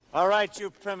All right, you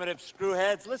primitive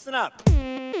screwheads, listen up. What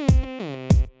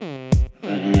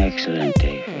an excellent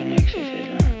day for an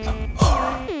exorcism.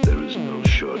 There is no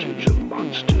shortage of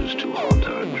monsters to haunt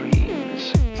our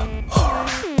dreams.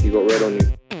 You got red on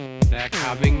you. They're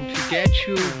coming to get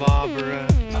you, Barbara.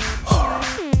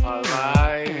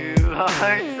 Alive!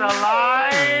 It's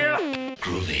alive!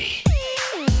 Groovy.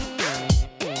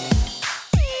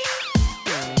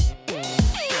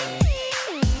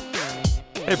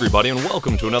 Hey everybody, and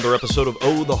welcome to another episode of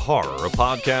Oh the Horror, a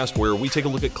podcast where we take a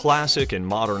look at classic and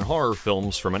modern horror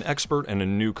films from an expert and a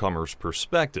newcomer's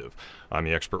perspective. I'm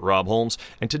the expert Rob Holmes,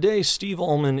 and today Steve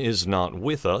Allman is not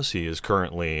with us. He is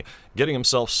currently getting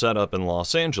himself set up in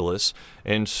Los Angeles.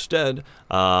 Instead,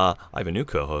 I have a new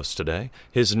co-host today.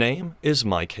 His name is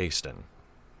Mike Haston.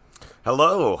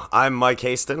 Hello, I'm Mike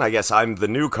Haston. I guess I'm the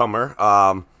newcomer.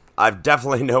 I'm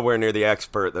definitely nowhere near the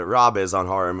expert that Rob is on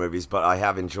horror movies, but I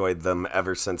have enjoyed them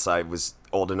ever since I was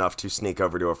old enough to sneak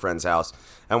over to a friend's house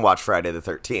and watch Friday the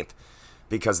 13th.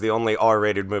 Because the only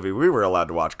R-rated movie we were allowed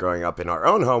to watch growing up in our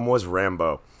own home was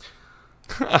Rambo.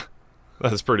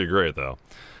 That's pretty great, though.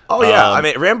 Oh, yeah. I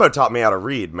mean, Rambo taught me how to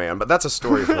read, man, but that's a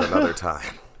story for another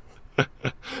time.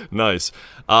 Nice.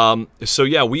 So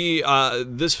yeah,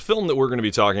 this film that we're going to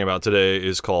be talking about today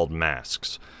is called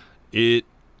Masks.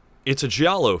 It's a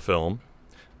giallo film,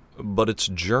 but it's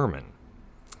German.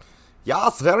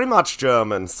 Yes, very much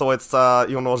German. So it's,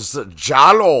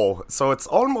 giallo. So it's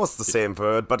almost the same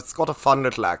word, but it's got a fun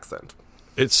little accent.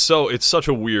 It's such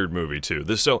a weird movie too.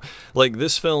 This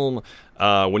film,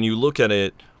 when you look at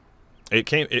it,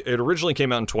 it originally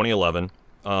came out in 2011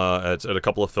 at a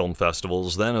couple of film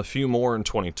festivals, then a few more in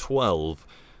 2012.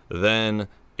 Then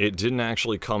it didn't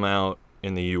actually come out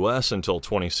in the US until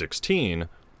 2016.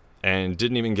 And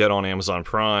didn't even get on Amazon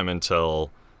Prime until,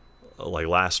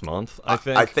 last month, I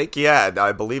think.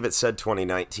 I believe it said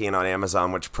 2019 on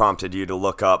Amazon, which prompted you to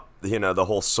look up, the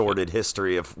whole sordid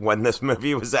history of when this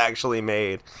movie was actually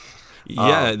made.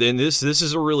 Yeah, and this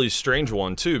is a really strange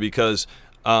one, too, because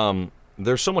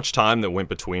there's so much time that went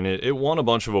between it. It won a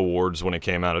bunch of awards when it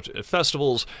came out at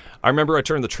festivals. I remember I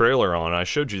turned the trailer on, and I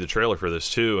showed you the trailer for this,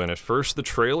 too, and at first the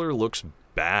trailer looks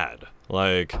bad.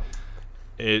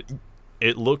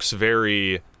 It looks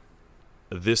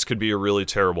this could be a really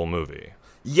terrible movie.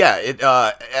 Yeah,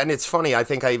 and it's funny, I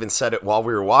think I even said it while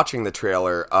we were watching the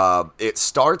trailer. It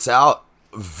starts out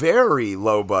very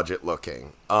low budget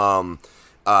looking.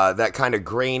 That kind of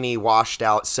grainy, washed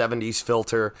out 70s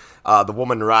filter. The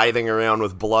woman writhing around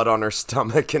with blood on her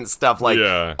stomach and stuff.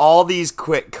 All these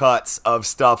quick cuts of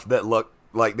stuff that look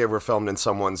like they were filmed in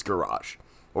someone's garage.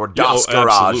 Or Das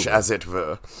Garage, as it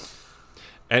were.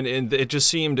 And it just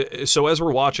seemed... So as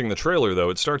we're watching the trailer, though,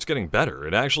 it starts getting better.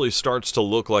 It actually starts to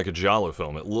look like a giallo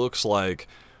film. It looks like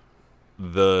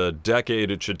the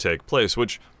decade it should take place,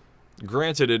 which,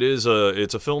 granted, it's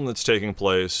a film that's taking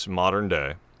place modern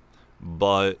day,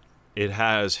 but it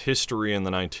has history in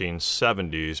the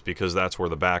 1970s because that's where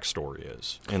the backstory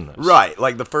is in this. Right,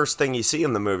 like the first thing you see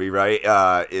in the movie, right,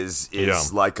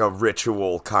 is like a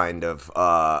ritual kind of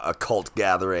a cult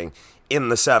gathering in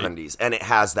the 70s, and it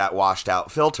has that washed out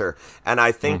filter, and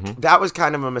I think that was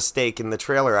kind of a mistake in the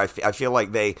trailer. I feel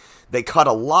like they cut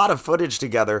a lot of footage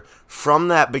together from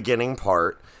that beginning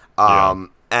part, and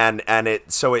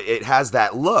it has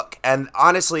that look, and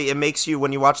honestly it makes you,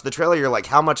 when you watch the trailer, you're like,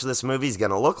 how much of this movie's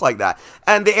gonna look like that?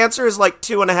 And the answer is like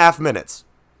 2.5 minutes.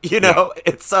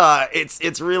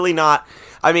 It's really not.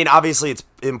 I mean, obviously it's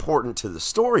important to the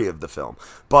story of the film,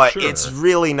 but It's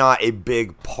really not a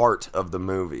big part of the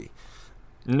movie.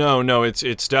 No,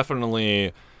 it's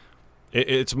definitely...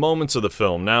 It's moments of the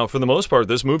film. Now, for the most part,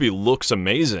 this movie looks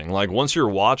amazing. Like, once you're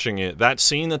watching it, that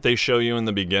scene that they show you in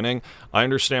the beginning, I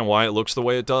understand why it looks the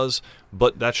way it does,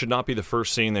 but that should not be the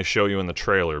first scene they show you in the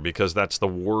trailer, because that's the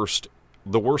worst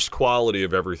quality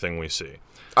of everything we see.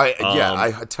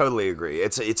 I totally agree.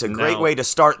 It's a great way to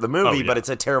start the movie, but it's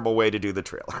a terrible way to do the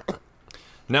trailer.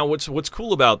 Now, what's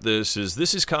cool about this is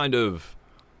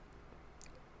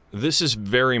this is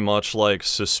very much like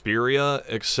Suspiria,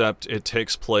 except it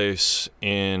takes place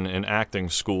in an acting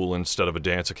school instead of a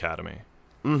dance academy.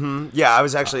 Mm-hmm. Yeah, I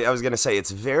was going to say,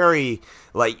 it's very,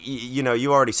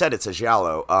 you already said it's a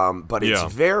giallo, but it's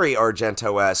very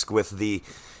Argento-esque with the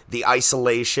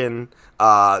isolation,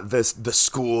 the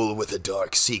school with a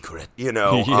dark secret,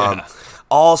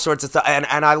 all sorts of stuff. And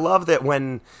I love that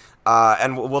when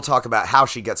and we'll talk about how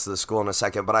she gets to the school in a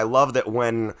second, but I love that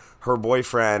when her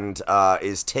boyfriend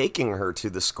is taking her to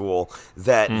the school,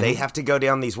 that they have to go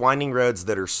down these winding roads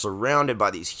that are surrounded by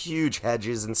these huge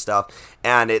hedges and stuff,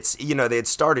 and it's, you know, they had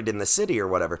started in the city or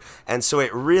whatever, and so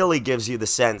it really gives you the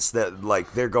sense that,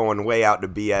 like, they're going way out to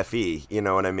BFE, you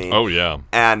know what I mean? Oh, yeah.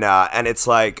 And it's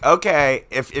like, okay,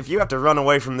 if you have to run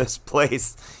away from this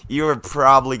place, you are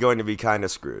probably going to be kind of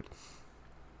screwed.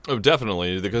 Oh,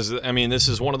 definitely, because, I mean, this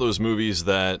is one of those movies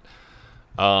that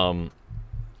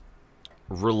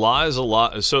relies a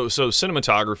lot. So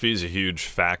cinematography is a huge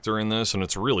factor in this, and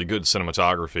it's really good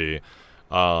cinematography,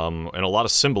 and a lot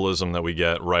of symbolism that we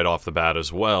get right off the bat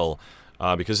as well,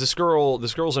 because this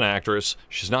girl's an actress.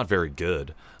 She's not very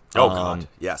good. Oh, God,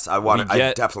 yes, I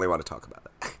definitely want to talk about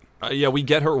that. Yeah, we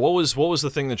get her. What was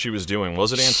the thing that she was doing?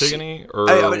 Was it Antigone or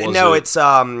no? It's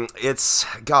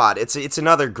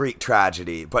another Greek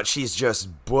tragedy, but she's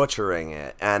just butchering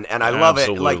it, and I love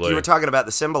it. Like, you were talking about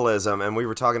the symbolism, and we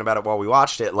were talking about it while we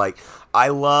watched it. Like, I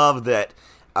love that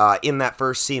in that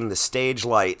first scene, the stage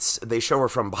lights, they show her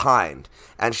from behind,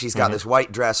 and she's got this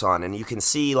white dress on, and you can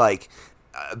see, like,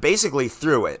 basically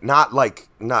through it, not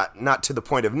to the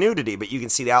point of nudity, but you can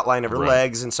see the outline of her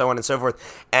legs and so on and so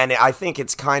forth. And I think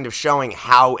it's kind of showing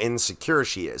how insecure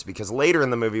she is, because later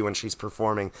in the movie, when she's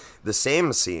performing the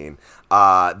same scene,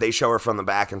 they show her from the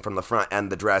back and from the front, and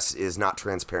the dress is not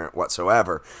transparent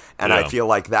whatsoever. And I feel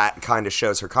like that kind of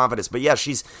shows her confidence. But yeah,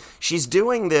 she's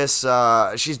doing this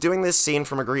scene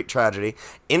from a Greek tragedy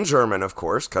in German, of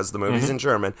course, because the movie's in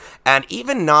German. And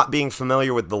even not being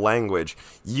familiar with the language,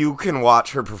 you can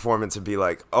watch her performance and be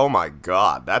like, oh my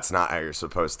God, that's not how you're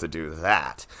supposed to do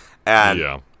that.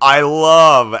 And I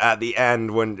love at the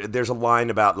end when there's a line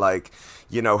about, like,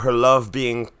 you know, her love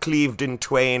being cleaved in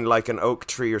twain like an oak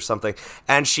tree or something,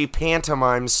 and she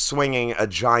pantomimes swinging a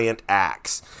giant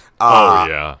axe.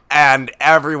 And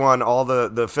everyone, all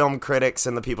the film critics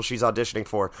and the people she's auditioning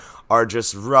for, are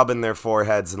just rubbing their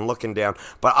foreheads and looking down.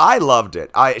 But I loved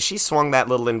it. She swung that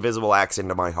little invisible axe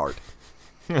into my heart.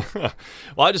 Well,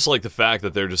 I just like the fact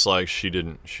that they're just like, she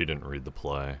didn't read the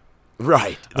play.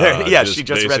 Right. She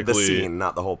just read the scene,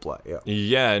 not the whole play.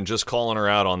 Yeah, and just calling her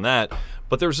out on that.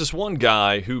 But there's this one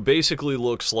guy who basically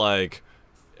looks like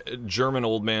German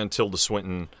old man Tilda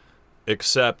Swinton,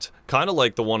 except kind of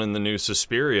like the one in the new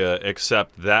Suspiria,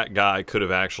 except that guy could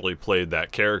have actually played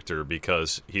that character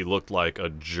because he looked like a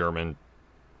German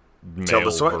male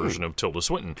version of Tilda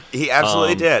Swinton. He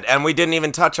absolutely did. And we didn't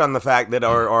even touch on the fact that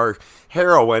our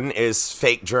heroine is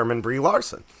fake German Brie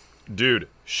Larson. Dude,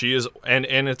 she is, and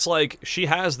it's like, she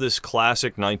has this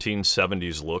classic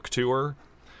 1970s look to her.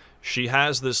 She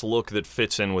has this look that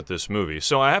fits in with this movie.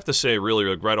 So I have to say, really,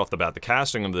 like, right off the bat, the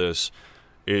casting of this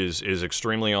is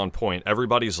extremely on point.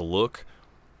 Everybody's look,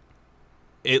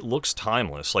 it looks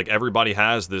timeless. Like, everybody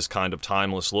has this kind of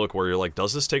timeless look where you're like,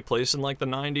 does this take place in, like, the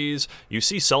 90s? You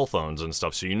see cell phones and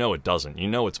stuff, so you know it doesn't. You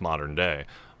know it's modern day.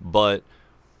 But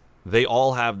they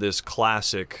all have this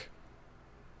classic,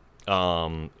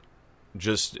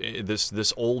 just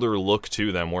this older look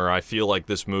to them, where I feel like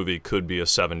this movie could be a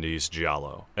 70s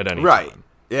giallo at any time.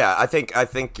 Yeah, I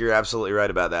think you're absolutely right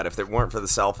about that. If it weren't for the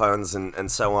cell phones and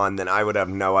so on, then I would have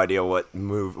no idea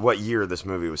what year this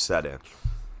movie was set in.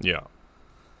 Yeah.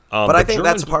 But I think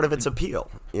that's part of its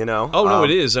appeal, you know? Oh, no,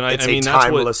 it is. And it's I mean, a that's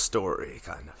timeless story,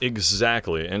 kind of.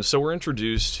 Exactly. And so we're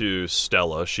introduced to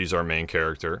Stella. She's our main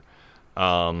character,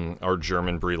 our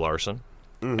German Brie Larson.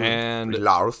 And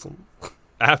Larson.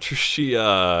 After she,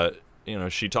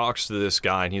 she talks to this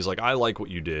guy, and he's like, I like what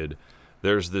you did.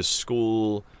 There's this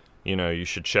school, you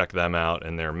should check them out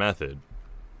and their method.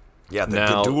 Yeah, the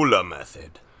Gadula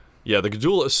method. Yeah, the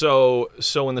Gadula.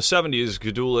 So in the 70s,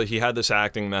 Gadula, he had this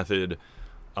acting method,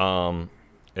 and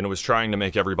it was trying to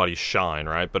make everybody shine,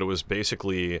 right? But it was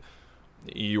basically,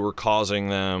 you were causing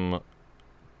them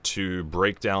to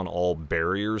break down all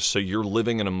barriers, so you're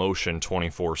living an emotion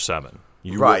 24/7.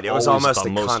 Right, it was almost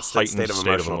a constant state of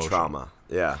emotional trauma.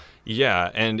 Yeah. Yeah,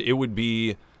 and it would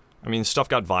be, stuff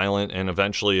got violent, and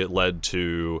eventually it led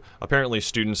to, apparently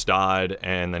students died,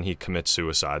 and then he commits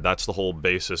suicide. That's the whole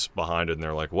basis behind it, and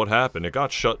they're like, what happened?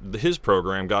 His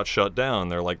program got shut down.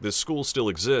 They're like, this school still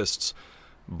exists,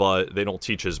 but they don't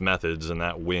teach his methods, and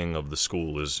that wing of the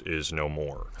school is no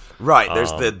more. Right,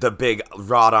 there's the big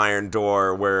wrought iron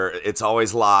door where it's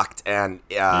always locked, and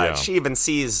she even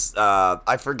sees,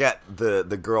 I forget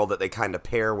the girl that they kind of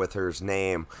pair with her's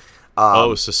name.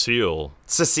 Cecile.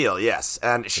 Cecile, yes.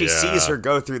 And she sees her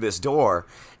go through this door,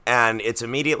 and it's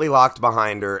immediately locked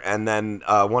behind her, and then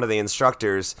one of the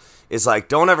instructors is like,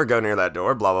 don't ever go near that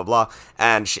door, blah, blah, blah.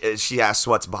 And she asks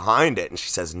what's behind it, and she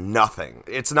says nothing.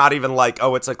 It's not even like,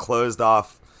 oh, it's a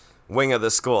closed-off wing of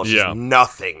the school. It's Yeah. just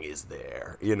nothing is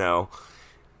there, you know.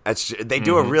 They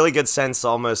do a really good sense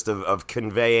almost of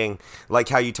conveying, like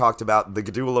how you talked about the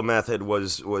Gadula method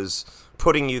was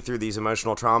putting you through these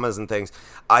emotional traumas and things.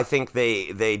 I think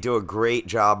they do a great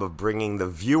job of bringing the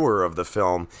viewer of the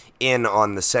film in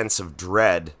on the sense of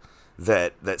dread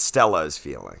that Stella is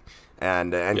feeling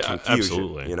and confusion,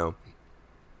 absolutely. you know.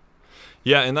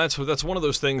 Yeah, and that's one of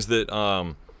those things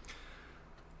that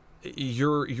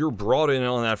you're brought in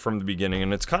on that from the beginning,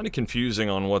 and it's kind of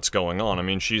confusing on what's going on. I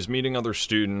mean, she's meeting other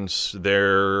students,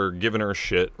 they're giving her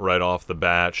shit right off the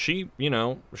bat. She's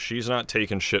not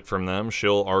taking shit from them.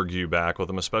 She'll argue back with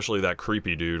them, especially that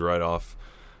creepy dude right off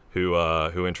who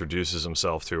introduces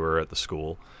himself to her at the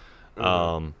school.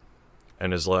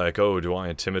 And is like, "Oh, do I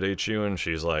intimidate you?" And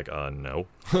she's like, "No."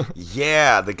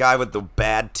 Yeah, the guy with the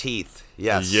bad teeth.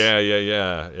 Yes. Yeah.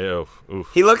 Ew, oof,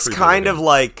 He looks creepy kind looking. of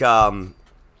like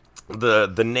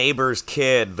the neighbor's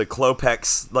kid, the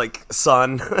Klopek's like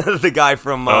son, the guy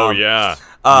from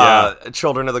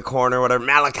Children of the Corn or whatever,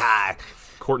 Malachi.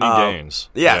 Courtney Gaines.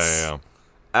 Yes. Yeah.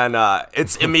 And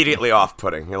it's immediately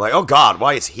off-putting. You're like, "Oh God,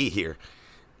 why is he here?"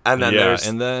 And then there's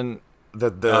and then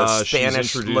the she's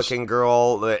Spanish-looking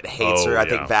girl that hates her. I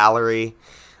think yeah. Valerie.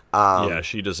 Yeah,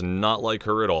 she does not like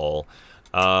her at all.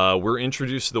 We're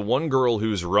introduced to the one girl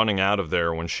who's running out of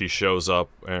there when she shows up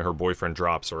and her boyfriend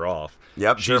drops her off.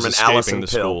 Yep, She's German escaping Alison the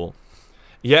Pill. school.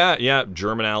 Yeah,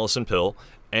 German Alison Pill.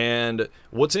 And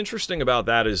what's interesting about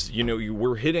that is,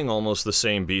 we're hitting almost the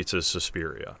same beats as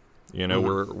Suspiria.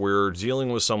 We're dealing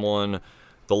with someone.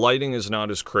 The lighting is not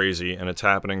as crazy, and it's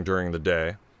happening during the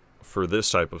day for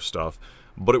this type of stuff,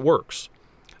 but it works.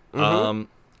 And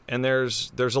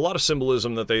there's a lot of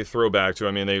symbolism that they throw back to.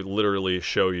 I mean, they literally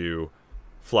show you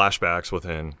flashbacks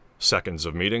within seconds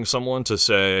of meeting someone to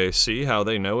say, see how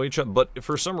they know each other. But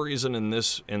for some reason in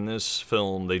this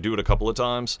film, they do it a couple of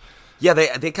times. Yeah,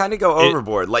 they kind of go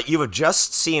overboard. Like, you have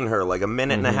just seen her like a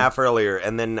minute and a half earlier,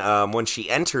 and then when she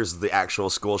enters the actual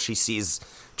school, she sees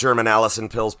German Alison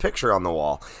Pill's picture on the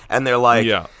wall, and they're like,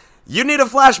 Yeah. "You need a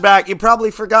flashback. You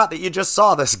probably forgot that you just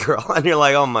saw this girl," and you're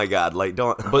like, "Oh my God!" Like,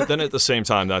 don't. But then at the same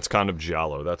time, that's kind of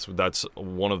giallo. That's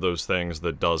one of those things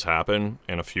that does happen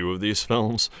in a few of these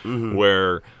films,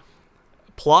 where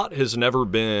plot has never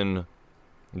been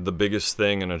the biggest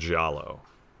thing in a giallo.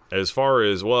 As far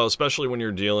as, well, especially when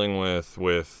you're dealing with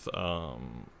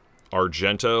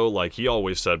Argento, like he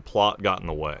always said, plot got in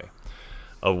the way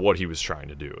of what he was trying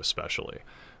to do, especially.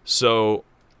 So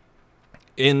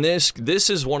in this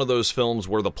is one of those films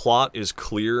where the plot is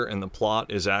clear and the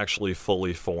plot is actually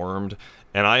fully formed.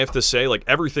 And I have to say, like,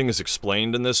 everything is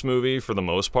explained in this movie for the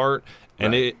most part,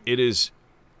 and it is.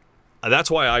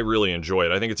 That's why I really enjoy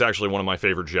it. I think it's actually one of my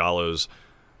favorite giallos.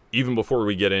 Even before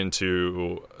we get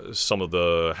into some of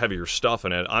the heavier stuff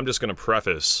in it, I'm just going to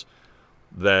preface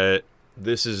that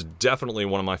this is definitely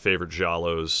one of my favorite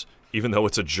giallos, even though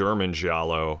it's a German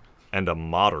giallo and a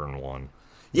modern one.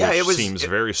 Yeah, which seems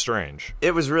very strange.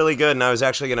 It was really good, and I was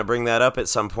actually going to bring that up at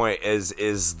some point. Is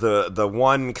the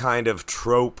one kind of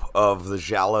trope of the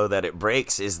giallo that it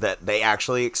breaks is that they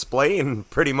actually explain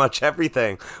pretty much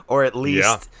everything, or at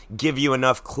least give you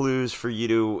enough clues for you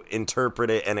to interpret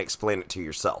it and explain it to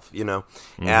yourself.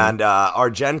 And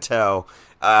Argento,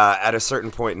 at a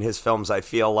certain point in his films, I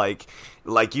feel like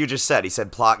you just said, he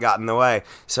said plot got in the way,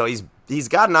 so he's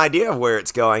got an idea of where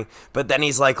it's going, but then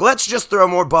he's like, let's just throw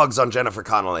more bugs on Jennifer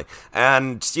Connelly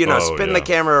and, spin the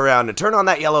camera around and turn on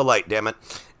that yellow light, damn it.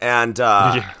 And,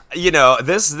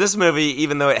 this movie,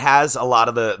 even though it has a lot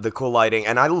of the cool lighting,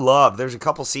 and there's a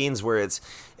couple scenes where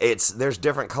there's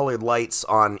different colored lights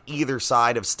on either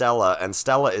side of Stella, and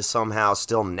Stella is somehow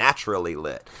still naturally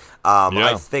lit.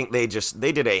 I think they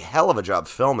did a hell of a job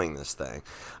filming this thing.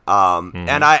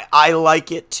 And I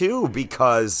like it too,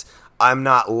 because I'm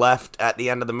not left at the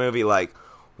end of the movie like,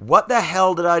 what the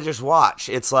hell did I just watch?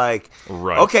 It's like,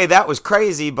 okay, that was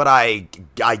crazy, but I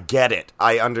get it.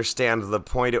 I understand the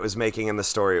point it was making and the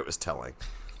story it was telling.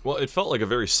 Well, it felt like a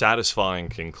very satisfying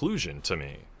conclusion to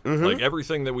me. Like,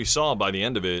 everything that we saw by the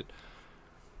end of it,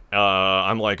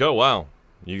 I'm like, oh, wow,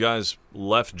 you guys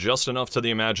left just enough to the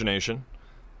imagination,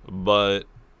 but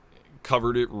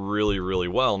covered it really, really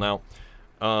well. Now,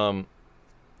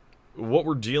 what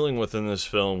we're dealing with in this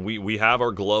film, we have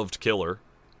our gloved killer,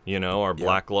 our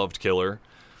black gloved killer,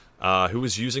 who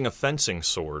is using a fencing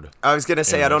sword. I was going to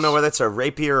say, I don't know whether it's a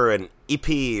rapier or an EP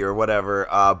or whatever,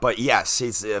 but yes,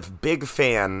 he's a big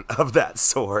fan of that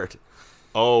sword.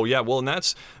 Oh, yeah, well, and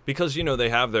that's because, they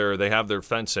have their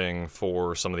fencing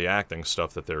for some of the acting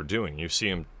stuff that they're doing. You see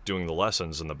him doing the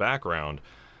lessons in the background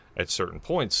at certain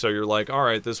points, so you're like, all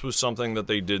right, this was something that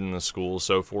they did in the school,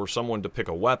 so for someone to pick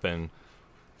a weapon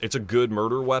it's a good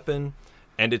murder weapon,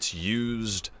 and it's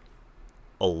used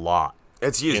a lot.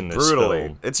 It's used in this brutally.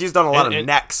 film. It's used on a lot of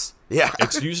necks. Yeah.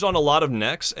 It's used on a lot of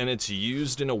necks, and it's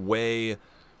used in a way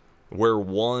where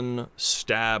one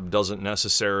stab doesn't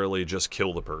necessarily just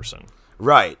kill the person.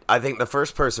 Right. I think the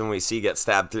first person we see get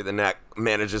stabbed through the neck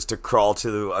manages to crawl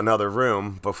to another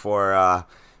room before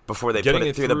they Getting put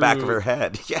it through the back of her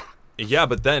head. Yeah. Yeah,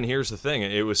 but then here's the thing.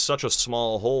 It was such a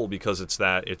small hole because it's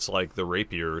like the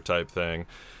rapier type thing.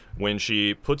 When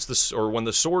she puts when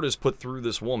the sword is put through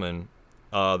this woman,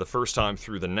 the first time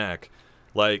through the neck,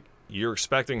 like, you're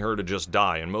expecting her to just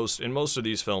die. In most of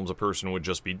these films, a person would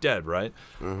just be dead, right?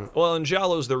 Mm-hmm. Well, in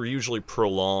giallos, there are usually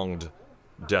prolonged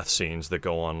death scenes that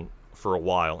go on for a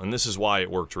while, and this is why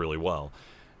it worked really well.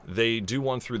 They do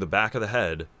one through the back of the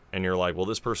head, and you're like, well,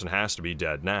 this person has to be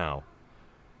dead now.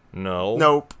 No.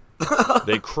 Nope.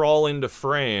 They crawl into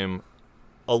frame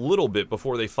a little bit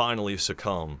before they finally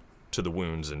succumb to the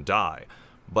wounds and die.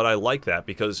 But I like that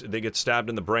because they get stabbed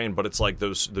in the brain, but it's like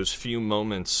those few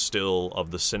moments still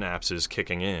of the synapses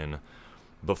kicking in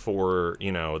before,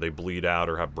 they bleed out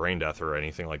or have brain death or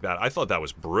anything like that. I thought that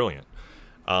was brilliant.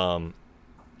 And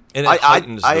it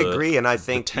heightens I agree, and I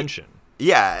think the tension.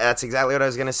 Yeah, that's exactly what I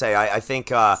was going to say. I think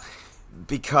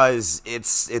because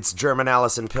it's German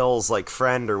Allison Pill's like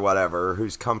friend or whatever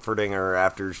who's comforting her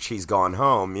after she's gone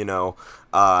home,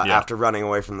 after running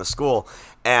away from the school.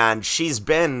 And she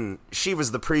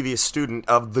was the previous student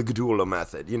of the Gdula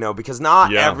method, because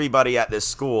not everybody at this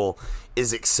school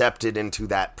is accepted into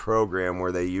that program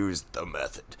where they use the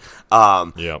method.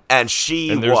 And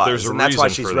she was, and that's why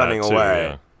she's running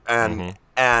away. Yeah.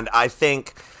 And I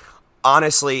think,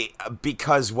 honestly,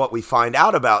 because what we find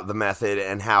out about the method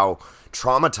and how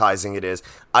traumatizing it is,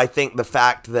 I think the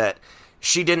fact that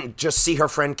she didn't just see her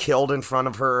friend killed in front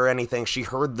of her or anything. She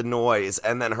heard the noise,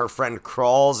 and then her friend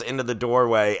crawls into the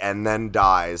doorway and then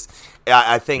dies.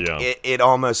 I think it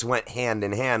almost went hand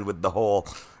in hand with the whole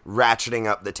ratcheting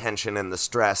up the tension and the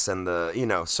stress and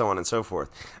the, so on and so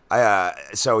forth. I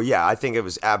think it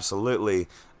was absolutely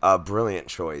a brilliant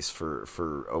choice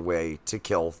for a way to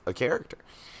kill a character.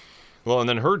 Well, and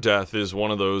then her death is one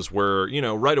of those where,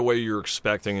 right away you're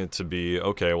expecting it to be,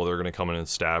 okay, well, they're going to come in and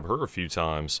stab her a few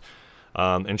times.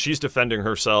 And she's defending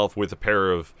herself with a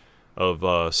pair of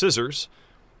scissors.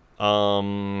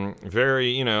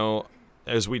 Very,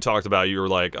 as we talked about, you were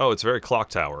like, oh, it's very Clock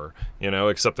Tower,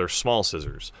 except they're small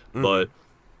scissors. Mm-hmm.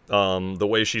 But the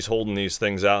way she's holding these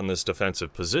things out in this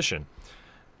defensive position.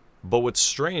 But what's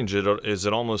strange is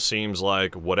it almost seems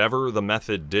like whatever the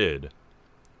method did,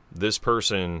 this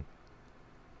person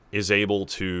is able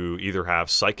to either have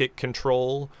psychic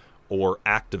control or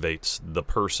activates the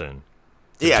person.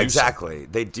 Yeah, exactly.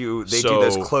 They do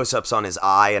those close-ups on his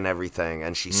eye and everything,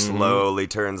 and she slowly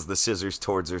turns the scissors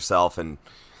towards herself, and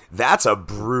that's a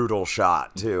brutal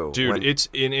shot too. Dude, it's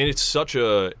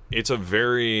a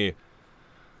very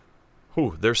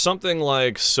there's something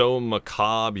like so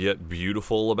macabre yet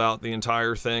beautiful about the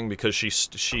entire thing, because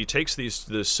she takes these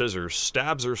scissors,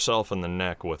 stabs herself in the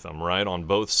neck with them, right, on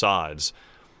both sides,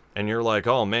 and you're like,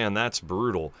 oh man, that's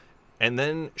brutal. And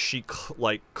then she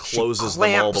closes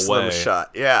them all the way. Them shut.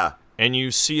 Yeah. And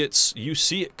you see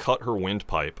it cut her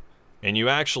windpipe, and you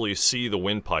actually see the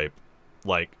windpipe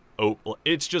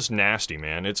it's just nasty,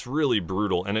 man. It's really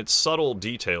brutal, and it's subtle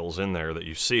details in there that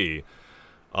you see,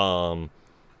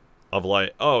 of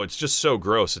like, oh, it's just so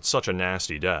gross. It's such a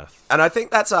nasty death. And I think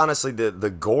that's honestly the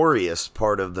goriest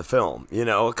part of the film.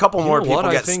 A couple more people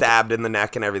get stabbed in the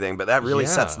neck and everything, but that really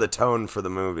sets the tone for the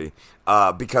movie.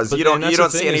 Because you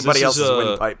don't see anybody else's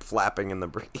windpipe flapping in the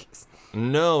breeze.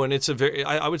 No, and it's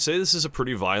I would say this is a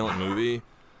pretty violent movie,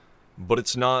 but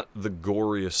it's not the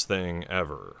goriest thing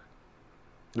ever.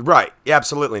 Right. Yeah,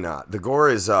 absolutely not. The gore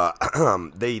is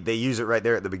they use it right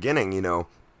there at the beginning,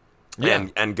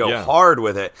 and go hard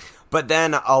with it. But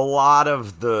then a lot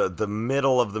of the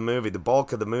middle of the movie, the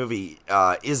bulk of the movie,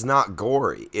 is not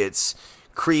gory. It's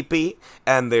creepy,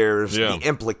 and there's the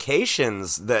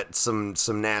implications that some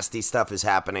nasty stuff is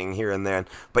happening here and there,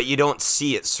 but you don't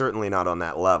see it, certainly not on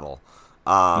that level.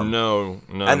 No.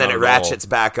 And then it ratchets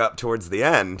back up towards the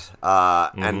end,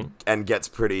 and gets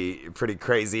pretty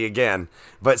crazy again.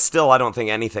 But still, I don't think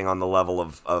anything on the level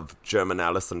of German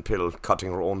Alison Pill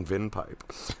cutting her own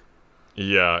windpipe.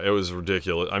 Yeah, it was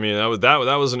ridiculous. I mean,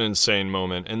 that was an insane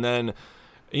moment. And then,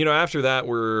 after that,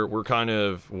 we're kind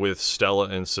of with Stella,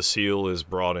 and Cecile is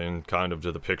brought in kind of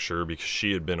to the picture because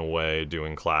she had been away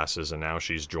doing classes, and now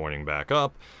she's joining back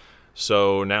up.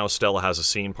 So now Stella has a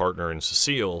scene partner in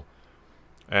Cecile.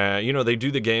 They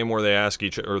do the game where they ask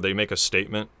they make a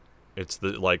statement it's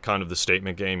the like kind of the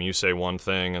statement game. You say one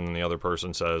thing, and then the other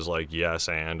person says like yes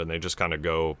and they just kind of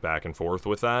go back and forth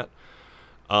with that.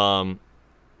 And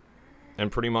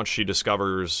pretty much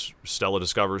Stella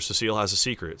discovers Cecile has a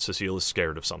secret. Cecile is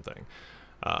scared of something.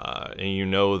 And you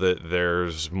know that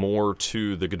there's more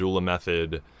to the Gadula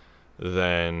method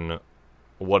than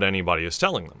what anybody is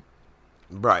telling them.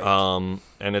 Right.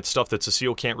 And it's stuff that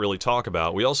Cecile can't really talk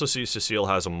about. We also see Cecile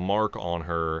has a mark on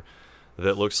her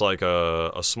that looks like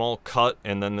a small cut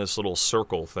and then this little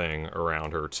circle thing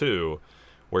around her, too,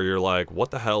 where you're like,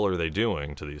 what the hell are they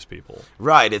doing to these people?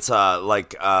 Right, it's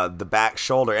like the back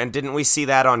shoulder. And didn't we see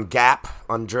that on Gap,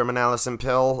 on German Alison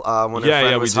Pill, when her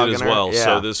friend was we did as her? well. Yeah.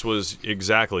 So this was,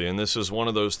 exactly, and this is one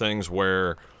of those things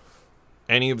where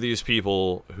any of these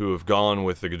people who have gone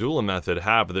with the Gadula method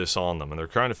have this on them, and they're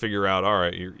trying to figure out, all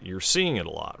right, you're seeing it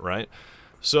a lot, right?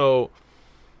 So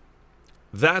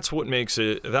that's what makes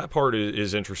it, that part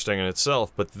is interesting in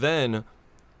itself, but then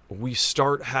we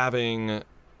start having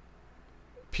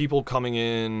people coming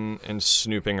in and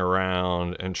snooping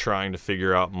around and trying to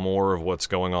figure out more of what's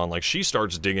going on. Like, she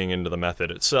starts digging into the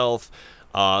method itself.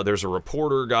 There's a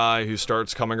reporter guy who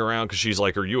starts coming around because she's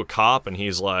like, are you a cop? And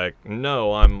he's like,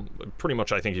 no, I'm pretty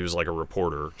much, I think he was like a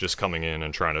reporter just coming in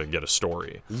and trying to get a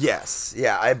story. Yes.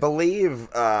 Yeah, I believe,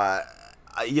 I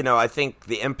think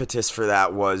the impetus for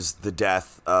that was the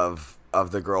death of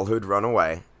the girl who'd run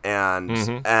away. And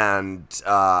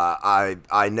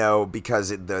I know because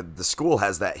the school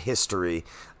has that history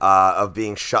of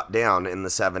being shut down in the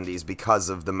 70s because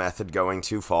of the method going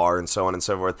too far and so on and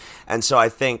so forth. And so I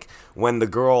think when the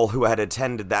girl who had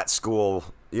attended that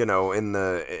school, in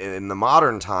the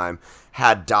modern time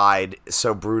had died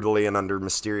so brutally and under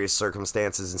mysterious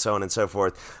circumstances and so on and so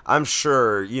forth, I'm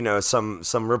sure, some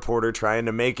reporter trying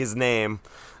to make his name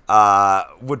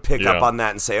would pick up on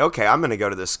that and say, okay, I'm going to go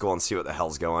to this school and see what the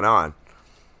hell's going on.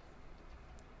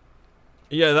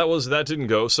 Yeah, that didn't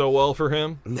go so well for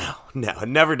him. No, it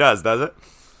never does it?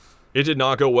 It did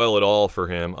not go well at all for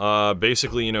him.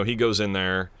 Basically, he goes in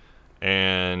there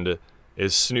and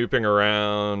is snooping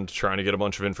around, trying to get a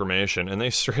bunch of information, and they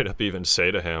straight up even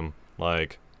say to him,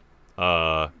 like,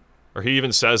 or he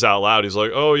even says out loud, he's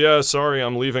like, oh yeah, sorry,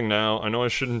 I'm leaving now. I know I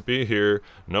shouldn't be here.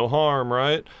 No harm,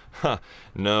 right?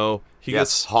 No. He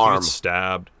gets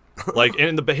stabbed. Like,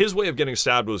 and his way of getting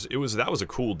stabbed was a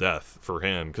cool death for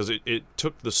him, because it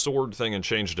took the sword thing and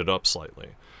changed it up slightly.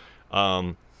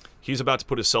 He's about to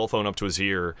put his cell phone up to his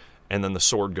ear, and then the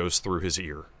sword goes through his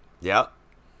ear. Yep.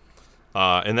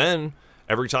 And then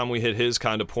every time we hit his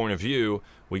kind of point of view,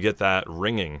 we get that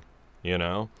ringing,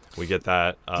 We get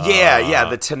that...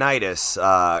 the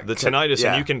tinnitus.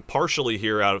 And you can partially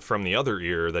hear out from the other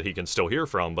ear that he can still hear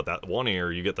from, but that one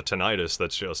ear, you get the tinnitus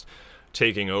that's just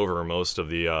taking over most of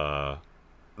the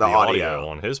audio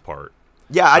on his part.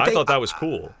 Yeah, I thought that was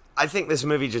cool. I think this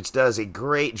movie just does a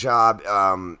great job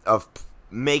of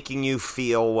making you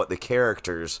feel what the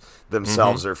characters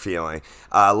themselves are feeling.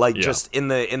 Just in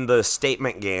the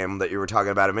statement game that you were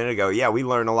talking about a minute ago, we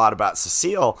learn a lot about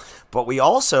Cecile, but we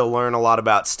also learn a lot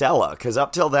about Stella, because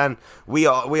up till then, we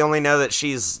only know that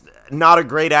she's not a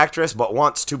great actress, but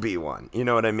wants to be one. You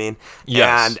know what I mean?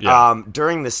 Yes. And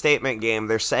during the statement game,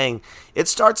 they're saying, it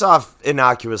starts off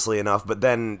innocuously enough, but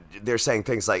then they're saying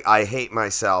things like, I hate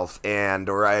myself,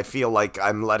 or I feel like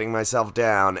I'm letting myself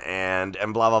down, and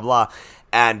blah, blah, blah.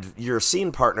 And your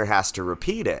scene partner has to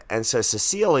repeat it. And so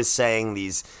Cecile is saying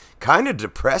these kind of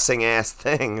depressing ass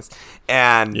things,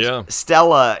 and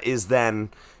Stella is then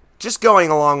just going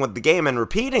along with the game and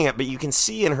repeating it, but you can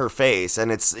see in her face,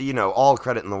 and it's, all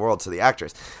credit in the world to the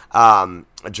actress,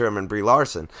 German Brie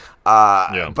Larson,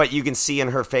 but you can see in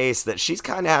her face that she's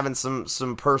kind of having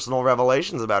some personal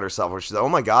revelations about herself, where she's like, oh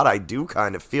my god, I do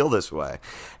kind of feel this way.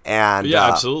 And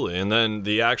absolutely. And then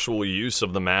the actual use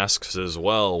of the masks as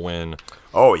well, when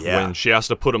she has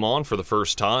to put them on for the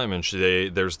first time, and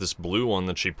there's this blue one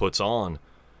that she puts on,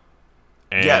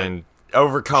 and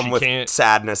overcome with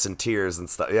sadness and tears and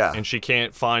stuff. Yeah. And she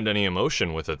can't find any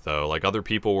emotion with it, though. Like, other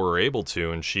people were able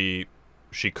to, and she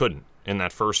couldn't in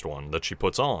that first one that she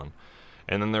puts on.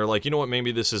 And then they're like, you know what,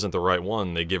 maybe this isn't the right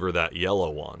one. They give her that yellow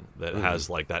one that has,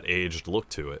 like, that aged look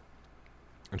to it.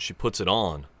 And she puts it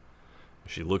on.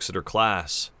 She looks at her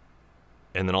class,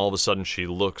 and then all of a sudden she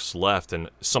looks left, and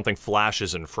something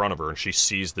flashes in front of her, and she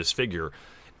sees this figure,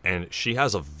 and she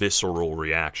has a visceral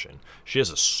reaction. She has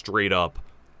a straight-up,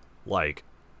 like,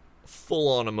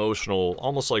 full-on emotional,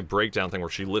 almost like breakdown thing where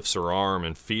she lifts her arm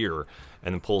in fear,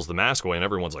 and then pulls the mask away, and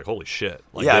everyone's like, holy shit.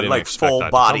 Like, yeah, they didn't like expect full that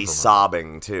to body come from her.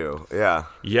 sobbing too. Yeah.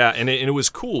 Yeah, and it was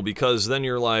cool because then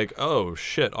you're like, oh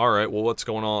shit, all right, well, what's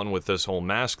going on with this whole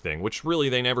mask thing? Which really,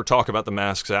 they never talk about the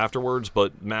masks afterwards,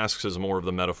 but masks is more of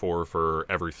the metaphor for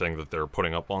everything that they're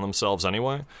putting up on themselves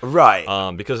anyway. Right.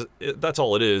 Because that's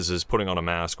all it is putting on a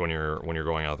mask when you're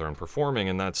going out there and performing,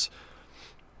 and that's...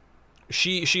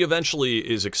 She eventually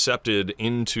is accepted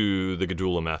into the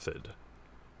Gadula method.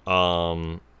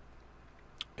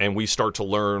 And we start to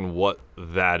learn what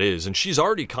that is. And she's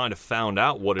already kind of found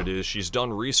out what it is. She's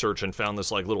done research and found this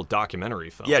like little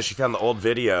documentary film. Yeah, she found the old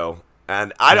video.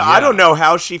 And I don't know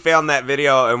how she found that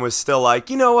video and was still like,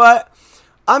 you know what?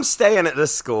 I'm staying at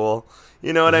this school.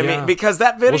 You know what I mean? Because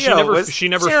that video she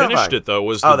never terrifying. finished it, though,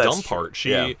 was the that's dumb part.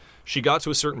 true. She got to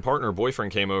a certain part, and her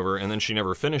boyfriend came over, and then she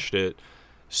never finished it.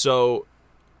 So...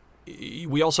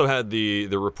 We also had the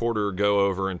reporter go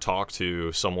over and talk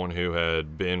to someone who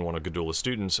had been one of Gadula's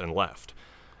students and left.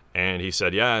 And he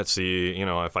said, yeah, it's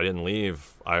if I didn't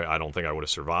leave, I don't think I would have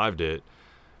survived it.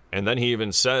 And then he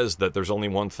even says that there's only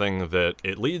one thing that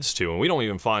it leads to. And we don't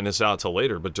even find this out till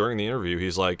later. But during the interview,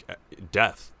 he's like,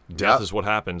 death. Death is what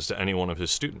happens to any one of his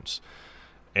students.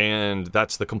 And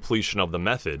that's the completion of the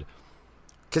method.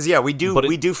 Because, we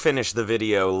do finish the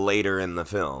video later in the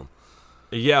film.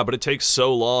 Yeah, but it takes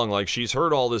so long. Like, she's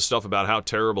heard all this stuff about how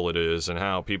terrible it is and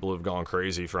how people have gone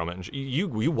crazy from it. And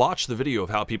you watch the video of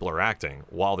how people are acting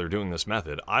while they're doing this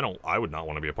method. I would not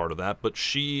want to be a part of that, but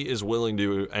she is willing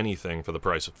to do anything for the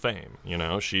price of fame. You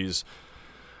know, she's...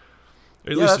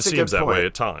 At least it seems that way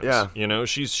at times. Yeah. You know,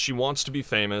 she wants to be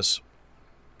famous.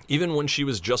 Even when she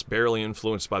was just barely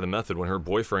influenced by the method, when her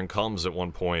boyfriend comes at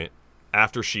one point,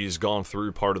 after she's gone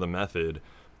through part of the method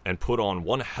and put on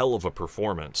one hell of a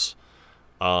performance...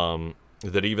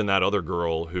 that even that other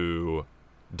girl who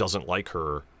doesn't like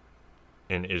her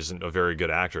and isn't a very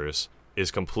good actress is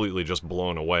completely just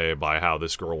blown away by how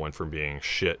this girl went from being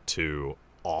shit to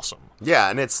awesome.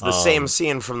 Yeah, and it's the same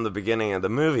scene from the beginning of the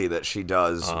movie that she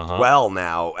does well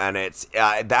now, and it's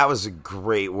that was a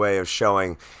great way of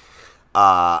showing...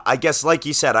 I guess, like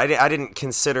you said, I didn't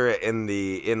consider it in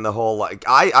the whole, like,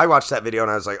 I watched that video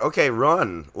and I was like, okay,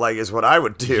 run, like, is what I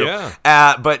would do.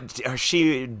 Yeah. But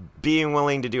she being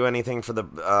willing to do anything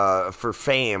for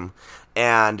fame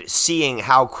and seeing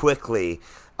how quickly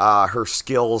her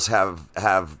skills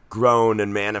have grown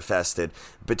and manifested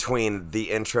between the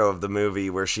intro of the movie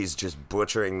where she's just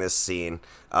butchering this scene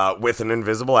with an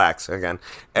invisible axe again,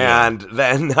 and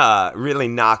then really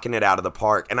knocking it out of the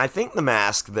park. And I think the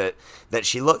mask that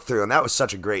she looked through, and that was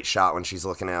such a great shot when she's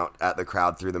looking out at the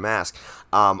crowd through the mask.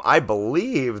 I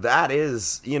believe that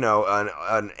is,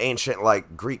 an ancient,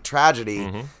 like, Greek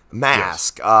tragedy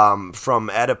mask from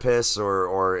Oedipus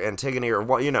or Antigone or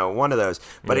one of those.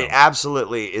 But it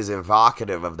absolutely is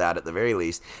evocative of that at the very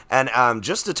least. And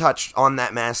just to touch on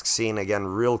that mask scene again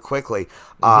real quickly,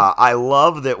 I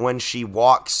love that when she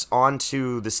walks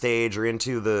onto the stage or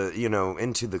into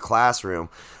the classroom,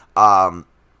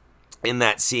 in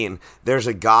that scene, there's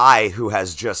a guy who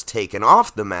has just taken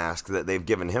off the mask that they've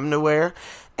given him to wear,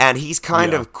 and he's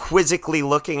kind of quizzically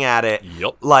looking at it,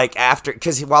 like after,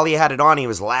 because while he had it on, he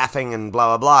was laughing and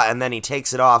blah, blah, blah, and then he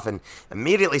takes it off and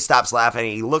immediately stops laughing,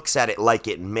 and he looks at it like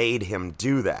it made him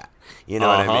do that. You know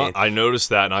what I mean? I noticed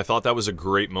that, and I thought that was a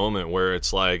great moment where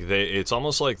it's like it's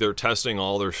almost like they're testing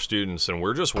all their students, and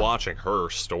we're just watching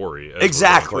her story.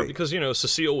 Exactly. Because,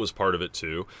 Cecile was part of it,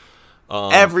 too.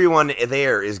 Everyone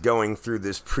there is going through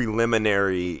this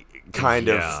preliminary kind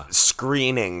of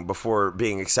screening before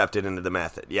being accepted into the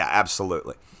method. Yeah,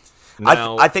 absolutely.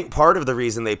 Now, I think part of the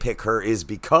reason they pick her is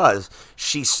because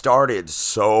she started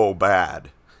so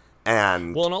bad.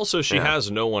 And also she has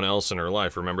no one else in her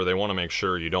life. Remember, they want to make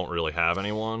sure you don't really have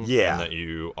anyone. Yeah. And that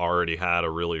you already had a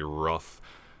really rough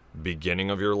beginning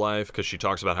of your life, because she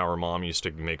talks about how her mom used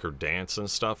to make her dance and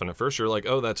stuff, and at first you're like,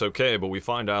 oh, that's okay, but we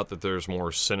find out that there's more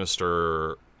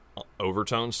sinister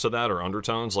overtones to that, or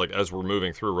undertones. Like, as we're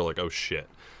moving through, we're like, oh shit,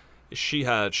 she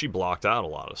blocked out a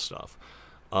lot of stuff,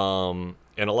 and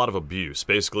a lot of abuse.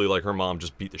 Basically, like, her mom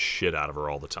just beat the shit out of her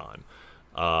all the time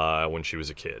when she was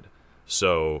a kid.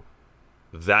 So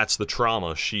that's the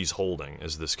trauma she's holding,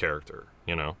 is this character,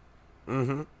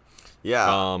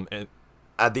 Yeah.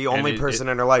 The only person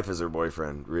in her life is her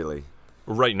boyfriend, really.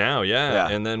 Right now, yeah.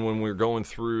 And then when we're going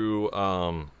through...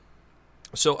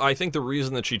 so I think the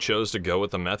reason that she chose to go with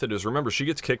the method is, remember, she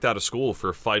gets kicked out of school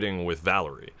for fighting with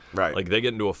Valerie. Right. Like, they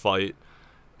get into a fight,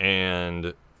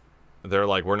 and they're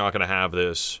like, we're not going to have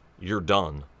this. You're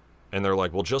done. And they're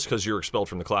like, well, just because you're expelled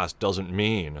from the class doesn't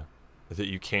mean that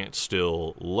you can't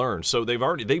still learn. So they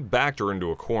backed her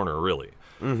into a corner, really.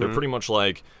 They're pretty much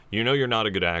like, you're not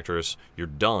a good actress, you're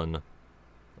done,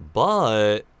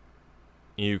 but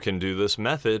you can do this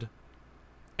method.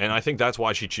 And I think that's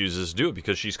why she chooses to do it,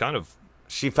 because she's kind of,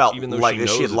 she felt even though like she knows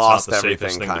she had it's lost not the everything,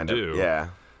 safest thing kind to of. do. Yeah.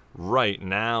 Right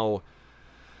now,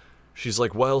 she's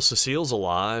like, well, Cecile's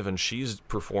alive and she's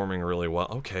performing really well.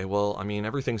 Okay, well, I mean,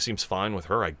 everything seems fine with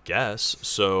her, I guess.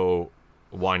 So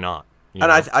why not? And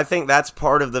I think that's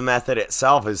part of the method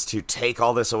itself, is to take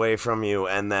all this away from you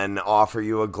and then offer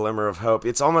you a glimmer of hope.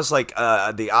 It's almost like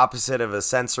the opposite of a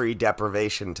sensory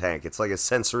deprivation tank. It's like a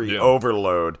sensory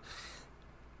overload.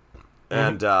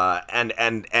 And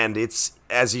it's,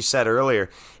 as you said earlier,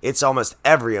 it's almost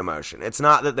every emotion. It's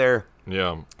not that they're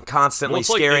constantly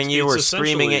scaring you or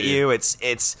screaming at you. It's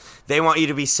they want you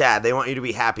to be sad. They want you to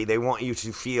be happy. They want you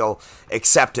to feel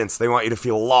acceptance. They want you to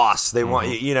feel lost. They want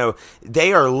you,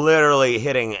 they are literally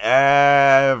hitting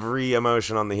every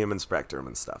emotion on the human spectrum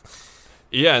and stuff.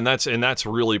 Yeah, and that's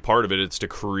really part of it. It's to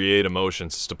create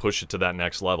emotions. It's to push it to that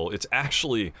next level. It's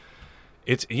actually,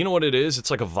 you know what it is?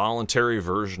 It's like a voluntary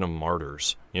version of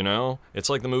Martyrs, It's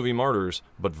like the movie Martyrs,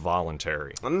 but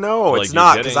voluntary. No, it's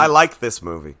not, because I like this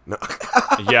movie. No.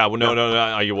 Yeah, well,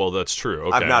 no, well, that's true.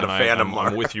 Okay, I'm not a fan of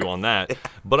Martyrs. I'm with you on that.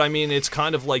 But, I mean, it's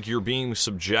kind of like you're being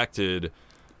subjected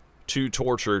to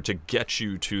torture to get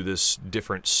you to this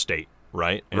different state,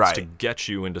 right? It's to get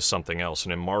you into something else.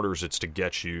 And in Martyrs, it's to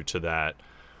get you to that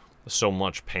so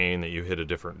much pain that you hit a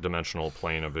different dimensional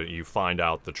plane of it. You find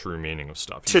out the true meaning of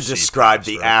stuff. To describe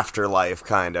the afterlife,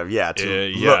 kind of. Yeah, to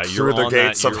look through the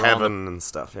gates of heaven and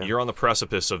stuff. Yeah. You're on the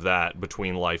precipice of that,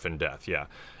 between life and death, yeah.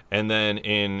 And then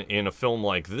in a film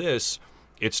like this,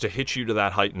 it's to hit you to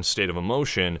that heightened state of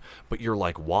emotion, but you're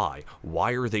like, why?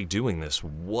 Why are they doing this?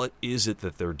 What is it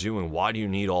that they're doing? Why do you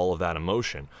need all of that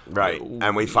emotion? Right,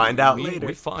 and we find out later.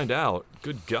 We find out.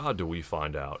 Good God, do we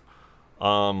find out.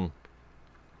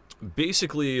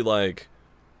 Basically, like,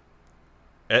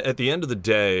 at the end of the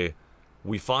day,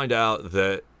 we find out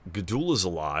that Gdula's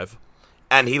alive.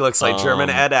 And he looks like German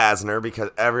Ed Asner,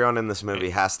 because everyone in this movie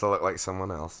has to look like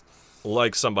someone else.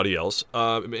 Like somebody else.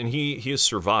 And he has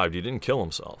survived. He didn't kill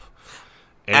himself.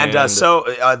 So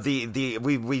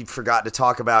we forgot to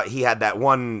talk about, he had that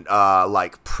one,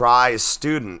 prize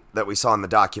student that we saw in the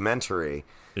documentary.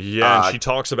 Yeah, and she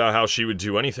talks about how she would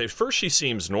do anything. First, she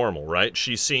seems normal, right?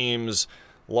 She seems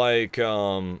like,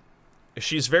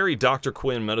 she's very Dr.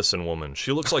 Quinn medicine woman.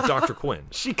 She looks like Dr. Quinn.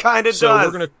 She kind of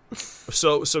does.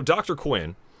 So Dr.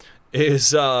 Quinn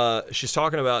is, she's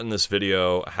talking about in this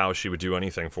video how she would do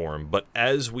anything for him. But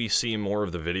as we see more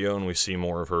of the video and we see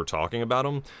more of her talking about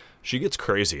him, she gets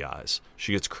crazy eyes.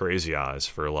 She gets crazy eyes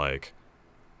for, like,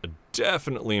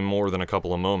 definitely more than a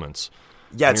couple of moments.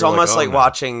 Yeah, it's almost like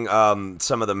watching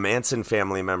some of the Manson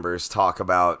family members talk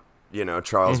about,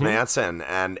 Charles Manson,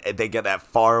 and they get that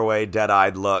faraway,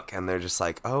 dead-eyed look, and they're just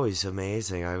like, oh, he's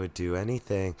amazing, I would do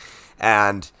anything.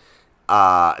 And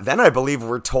then I believe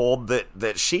we're told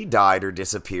that she died or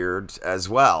disappeared as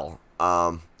well.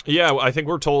 Yeah, I think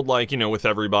we're told, like, with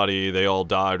everybody, they all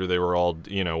died or they were all,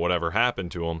 whatever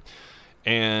happened to them.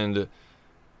 And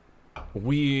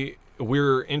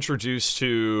we're introduced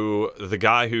to the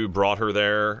guy who brought her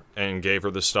there and gave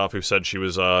her this stuff, who said she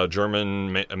was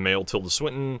German male Tilda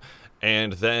Swinton,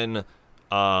 and then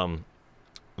the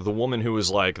woman who was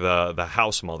like the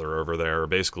house mother over there,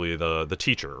 basically the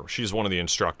teacher. She's one of the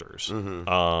instructors,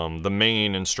 the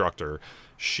main instructor.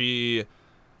 She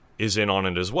is in on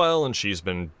it as well, and she's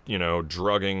been,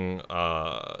 drugging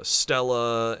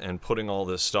Stella and putting all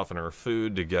this stuff in her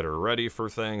food to get her ready for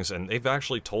things, and they've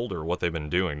actually told her what they've been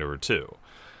doing to her, too.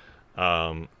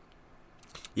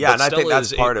 Yeah, and I think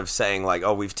that's part of saying, like,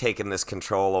 oh, we've taken this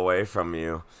control away from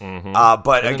you.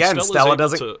 But again, Stella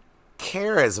doesn't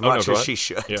care as much as she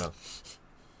should.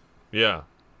 Yeah,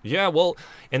 well,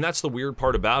 and that's the weird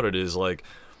part about it is, like,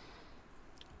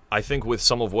 I think with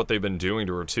some of what they've been doing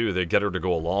to her, too, they get her to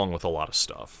go along with a lot of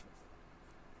stuff.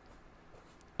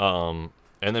 And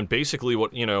then basically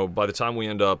what, by the time we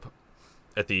end up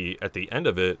at the end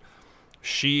of it,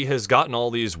 she has gotten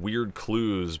all these weird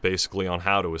clues, basically, on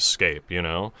how to escape,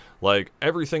 Like,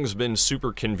 everything's been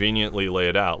super conveniently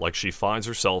laid out. Like, she finds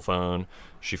her cell phone,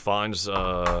 she finds,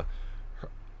 or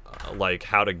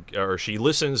she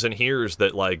listens and hears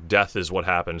that, like, death is what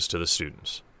happens to the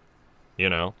students,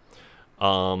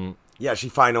 Yeah, she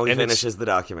finally finishes the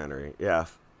documentary. Yeah.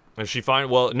 And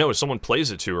someone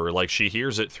plays it to her, like she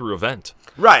hears it through a vent.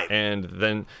 Right. And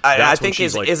then I think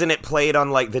isn't it played on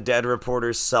like the dead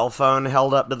reporter's cell phone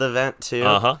held up to the vent too?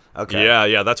 Okay.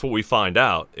 Yeah, that's what we find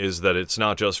out, is that it's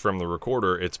not just from the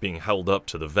recorder, it's being held up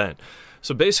to the vent.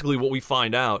 So basically what we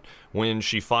find out when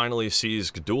she finally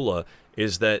sees Gdula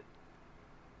is that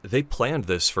they planned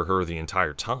this for her the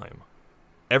entire time.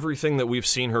 Everything that we've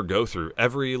seen her go through,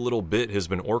 every little bit has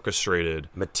been orchestrated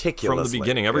meticulously from the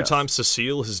beginning. Every yes. time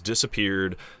Cecile has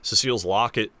disappeared, Cecile's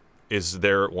locket is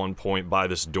there at one point by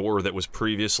this door that was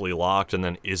previously locked and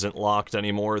then isn't locked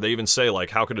anymore. They even say,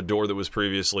 like, how could a door that was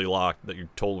previously locked that you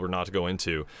told her not to go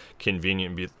into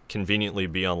conveniently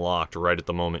be unlocked right at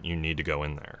the moment you need to go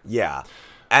in there? Yeah.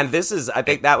 And this is, I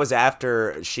think that was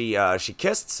after she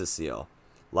kissed Cecile.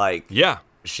 Like, yeah.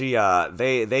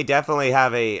 They definitely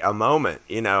have a moment,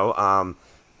 you know.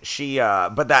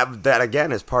 But that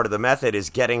again is part of the method, is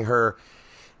getting her,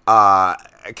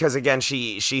 because again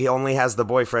she only has the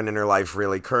boyfriend in her life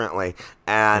really currently,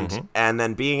 and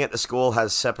then being at the school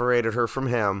has separated her from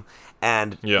him,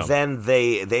 and then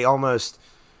they almost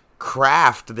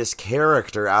craft this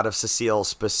character out of Cecile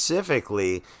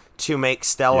specifically to make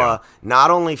Stella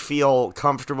not only feel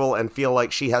comfortable and feel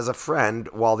like she has a friend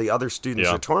while the other students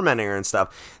are tormenting her and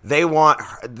stuff. They want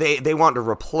to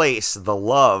replace the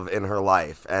love in her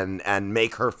life and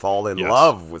make her fall in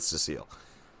love with Cecile.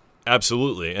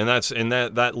 Absolutely. And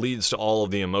that leads to all of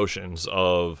the emotions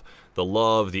of the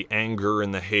love, the anger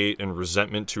and the hate and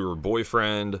resentment to her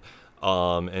boyfriend,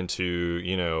 and to,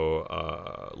 you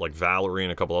know, like Valerie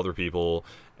and a couple other people,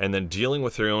 and then dealing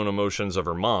with her own emotions of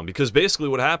her mom. Because basically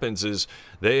what happens is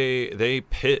they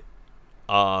pit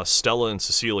Stella and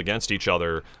Cecile against each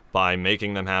other by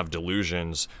making them have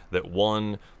delusions that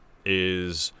one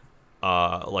is,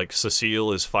 like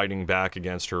Cecile is fighting back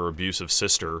against her abusive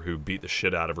sister who beat the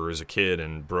shit out of her as a kid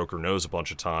and broke her nose a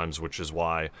bunch of times, which is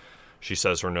why she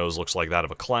says her nose looks like that of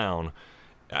a clown.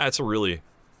 That's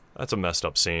a messed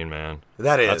up scene, man.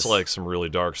 That is. That's like some really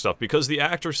dark stuff, because the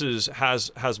actress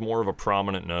has more of a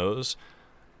prominent nose,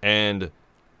 and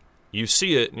you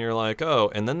see it and you're like,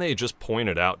 oh, and then they just point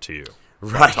it out to you.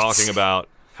 Right. Talking about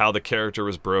how the character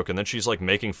was broken. Then she's like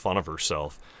making fun of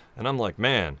herself. And I'm like,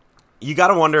 man. You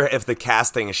gotta wonder if the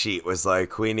casting sheet was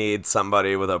like, we need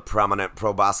somebody with a prominent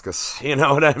proboscis. You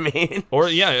know what I mean? Or,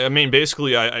 yeah, I mean,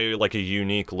 basically, I like a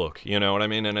unique look. You know what I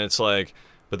mean? And it's like,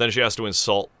 but then she has to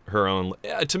insult her own.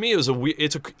 To me, it was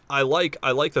I like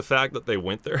the fact that they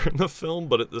went there in the film,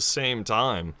 but at the same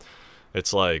time,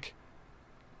 it's like,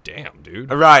 damn,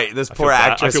 dude. Right, this poor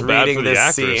actress reading this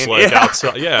actress, scene. Like,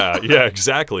 outside. Yeah,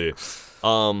 exactly. It's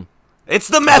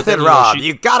the method, then, Rob.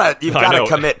 You gotta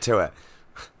commit to it.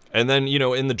 And then, you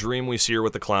know, in the dream, we see her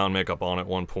with the clown makeup on at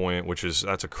one point,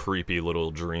 that's a creepy little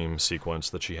dream sequence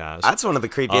that she has. That's one of the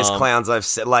creepiest clowns I've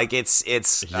seen. Like, it's very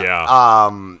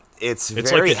like an Emmett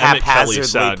Kelly haphazardly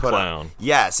sad put clown. on.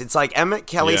 Yes, it's like Emmett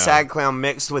Kelly sad clown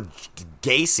mixed with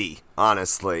Gacy.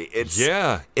 Honestly, it's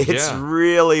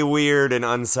really weird and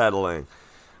unsettling.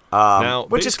 Now,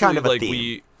 which is kind of a like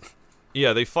theme.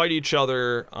 They fight each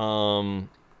other.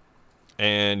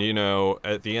 And, you know,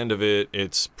 at the end of it,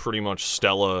 it's pretty much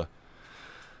Stella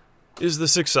is the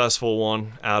successful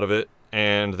one out of it.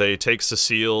 And they take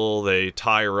Cecile, they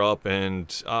tie her up, and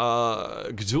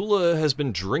Gdula has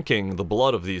been drinking the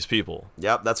blood of these people.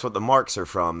 Yep, that's what the marks are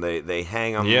from. They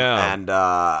hang them and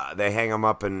they hang them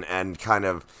up and kind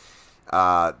of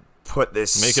put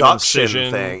this make suction an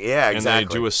incision thing. Yeah, exactly.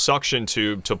 And they do a suction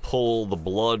tube to pull the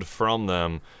blood from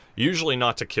them. Usually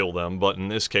not to kill them, but in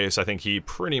this case, I think he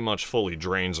pretty much fully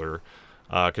drains her,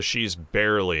 because she's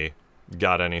barely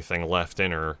got anything left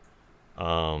in her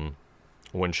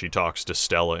when she talks to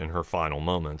Stella in her final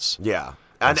moments. Yeah,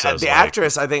 and the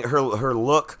actress, I think her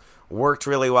look worked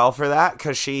really well for that,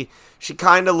 because she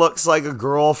kind of looks like a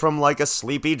girl from like a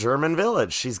sleepy German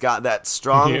village. She's got that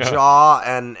strong jaw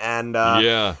and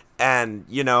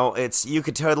you know, you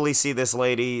could totally see this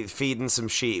lady feeding some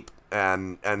sheep.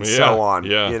 And so on,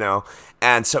 you know,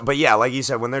 and so, but yeah, like you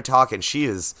said, when they're talking, she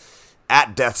is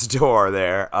at death's door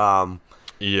there.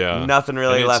 Nothing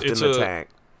really left in the tank.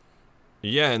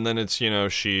 Yeah, and then it's, you know,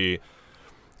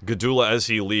 Gdula, as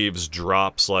he leaves,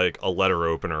 drops like a letter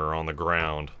opener on the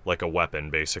ground, like a weapon,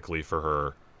 basically, for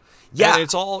her. Yeah, and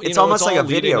it's almost like a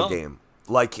video game.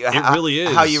 Like it really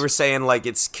is. How you were saying, like,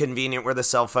 it's convenient where the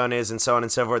cell phone is and so on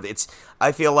and so forth.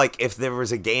 I feel like if there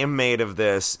was a game made of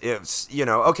this, it's, you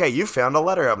know, okay, you found a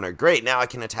letter opener. Great, now I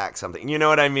can attack something. You know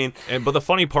what I mean? But the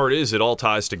funny part is it all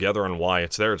ties together on why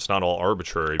it's there. It's not all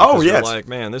arbitrary. Oh, yes. You're like,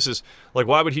 man, this is, like,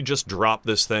 why would he just drop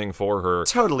this thing for her?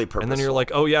 Totally purposeful. And then you're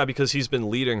like, oh, yeah, because he's been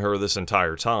leading her this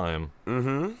entire time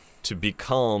to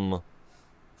become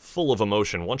full of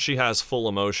emotion. Once she has full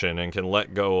emotion and can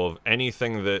let go of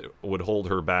anything that would hold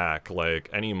her back, like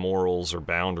any morals or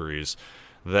boundaries,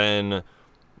 then,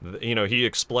 you know, he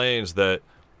explains that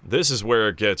this is where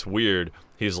it gets weird.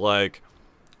 He's like,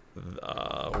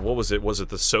 what was it? Was it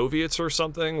the Soviets or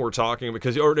something? We're talking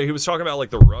because he was talking about like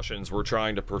the Russians were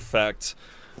trying to perfect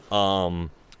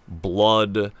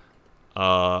blood,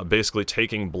 basically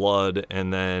taking blood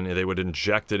and then they would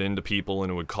inject it into people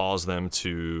and it would cause them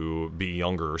to be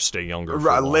younger or stay younger.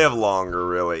 Live longer,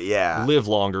 really. Yeah, live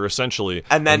longer, essentially.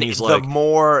 And then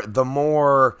the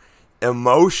more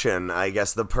emotion, I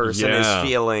guess, the person is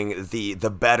feeling, the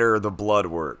better the blood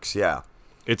works. Yeah.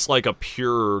 It's like a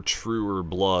purer, truer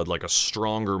blood, like a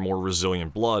stronger, more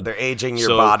resilient blood. They're aging your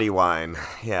body wine.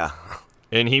 Yeah.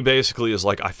 And he basically is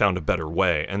like, I found a better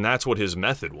way. And that's what his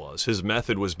method was. His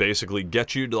method was basically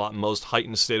get you to the most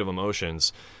heightened state of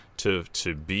emotions to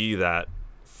be that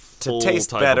full to taste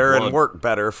type better of and work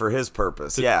better for his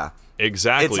purpose. Yeah.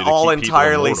 Exactly. It's all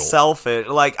entirely selfish.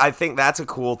 Like, I think that's a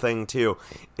cool thing too,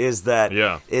 is that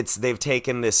they've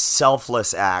taken this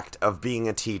selfless act of being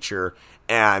a teacher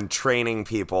and training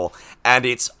people, and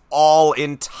it's all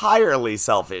entirely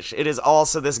selfish. It is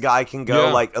also this guy can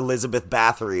go like Elizabeth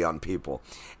Bathory on people.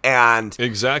 And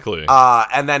exactly.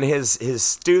 And then his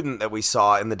student that we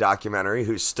saw in the documentary,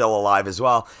 who's still alive as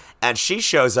well, and she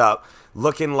shows up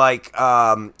looking like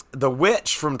the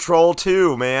witch from Troll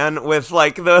 2, man, with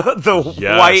like the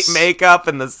white makeup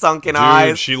and the sunken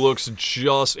eyes. She looks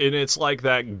just, and it's like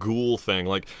that ghoul thing.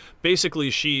 Like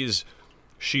basically she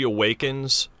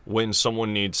awakens when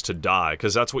someone needs to die,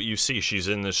 because that's what you see. She's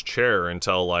in this chair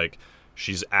until like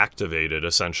she's activated,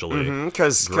 essentially.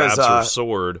 Because grabs her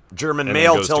sword. German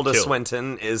male Tilda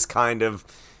Swinton is kind of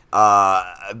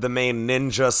the main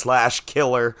ninja /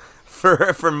 killer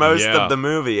for most of the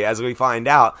movie, as we find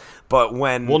out. But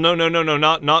when no,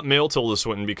 not male Tilda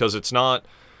Swinton, because it's not.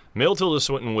 Male Tilda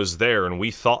Swinton was there, and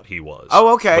we thought he was.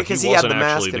 Oh, okay, because he had the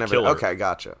mask and everything. Okay,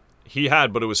 gotcha. He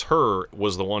had, but it was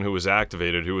was the one who was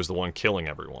activated, who was the one killing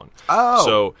everyone. Oh,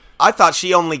 so I thought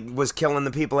she only was killing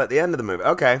the people at the end of the movie.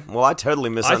 Okay, well, I totally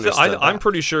misunderstood. I'm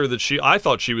pretty sure that I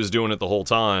thought she was doing it the whole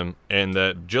time, and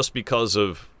that just because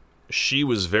of she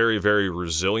was very, very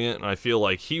resilient, and I feel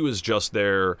like he was just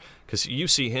there because you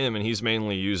see him and he's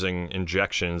mainly using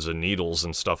injections and needles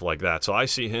and stuff like that. So I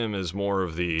see him as more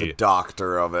of the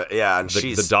doctor of it. Yeah, and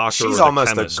the doctor. She's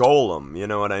almost a golem. You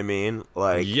know what I mean?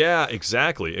 Like, yeah,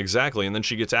 exactly. And then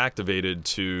she gets activated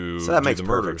to. So that makes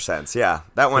perfect sense. Yeah,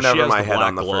 that went over my head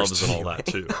on the gloves first and all that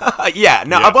too.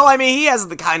 Well, I mean, he has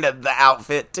the kind of the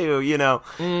outfit too. You know,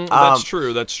 that's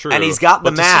true. And he's got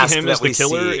the mask. To see him as the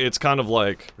killer, it's kind of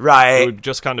like right. It would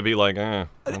just kind of be like,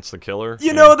 that's the killer.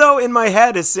 You know, though, in my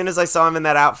head, as soon as I saw him in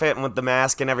that outfit and with the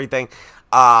mask and everything,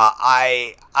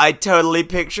 I totally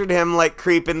pictured him like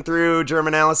creeping through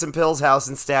German Allison Pill's house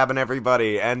and stabbing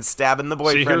everybody and stabbing the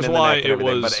boyfriend in the neck and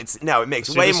everything. But it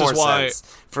makes way more sense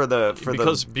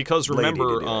because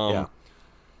remember,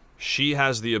 she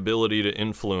has the ability to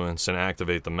influence and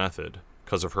activate the method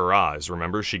because of her eyes.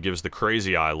 Remember, she gives the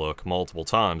crazy eye look multiple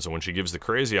times, and when she gives the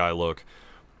crazy eye look,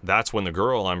 that's when the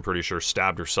girl, I'm pretty sure,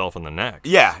 stabbed herself in the neck.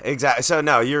 Yeah, exactly. So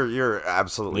no, you're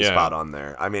absolutely spot on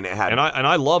there. I mean, it had, and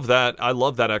I love that. I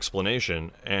love that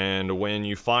explanation. And when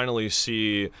you finally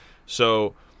see,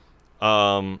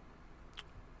 our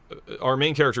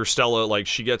main character Stella, like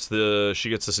she gets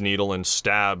this needle and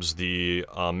stabs the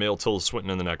male Tilda Swinton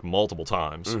in the neck multiple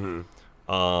times.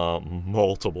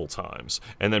 Multiple times,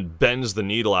 and then bends the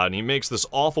needle out, and he makes this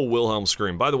awful Wilhelm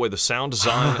scream. By the way, the sound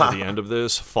design at the end of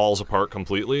this falls apart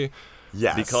completely.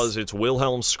 Yes. Because it's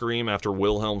Wilhelm scream after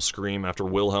Wilhelm scream after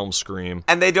Wilhelm scream.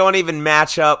 And they don't even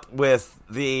match up with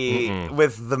the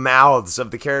mouths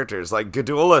of the characters. Like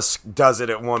Gadulus does it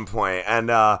at one point,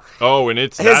 and and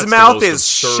his mouth is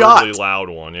shut. Loud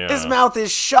one, yeah. His mouth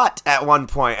is shut at one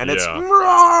point, and it's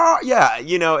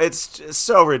you know, it's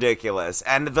so ridiculous.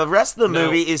 And the rest of the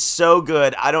movie is so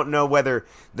good. I don't know whether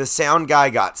the sound guy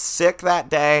got sick that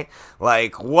day,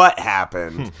 like what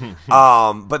happened.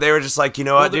 But they were just like, you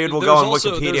know what, dude, we'll go on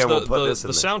Wikipedia and we'll put this in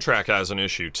the soundtrack has an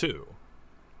issue too.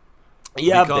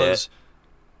 Yeah, because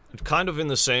kind of in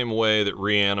the same way that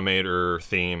Reanimator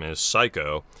theme is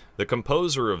Psycho, the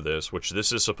composer of this, which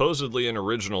this is supposedly an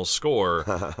original score,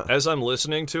 as I'm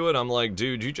listening to it, I'm like,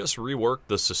 dude, you just reworked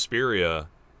the Suspiria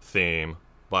theme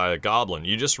by a Goblin.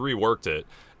 You just reworked it.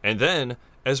 And then,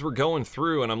 as we're going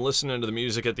through and I'm listening to the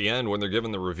music at the end when they're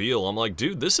giving the reveal, I'm like,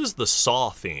 dude, this is the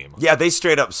Saw theme. Yeah, they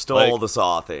straight up stole the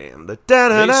Saw theme. The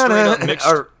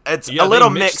it's a little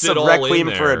mix of Requiem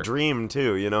for a Dream,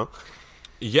 too, you know?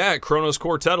 Yeah, Kronos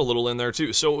Quartet a little in there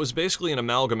too. So it was basically an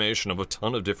amalgamation of a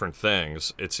ton of different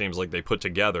things. It seems like they put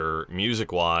together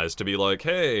music-wise to be like,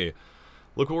 hey,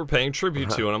 look what we're paying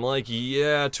tribute to. And I'm like,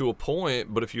 yeah, to a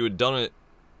point, but if you had done it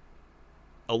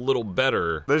a little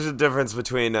better. There's a difference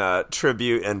between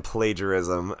tribute and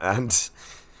plagiarism, and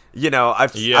I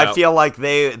feel like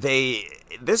they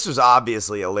this was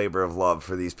obviously a labor of love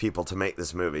for these people to make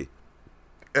this movie.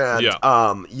 And,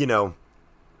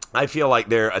 I feel like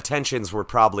their attentions were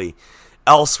probably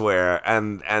elsewhere,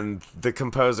 and the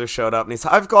composer showed up and he's,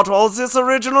 I've got all this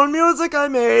original music I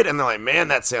made, and they're like, man,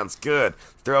 that sounds good,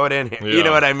 throw it in here. You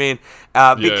know what I mean?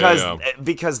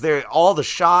 Because they're all the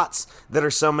shots that are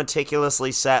so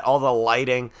meticulously set, all the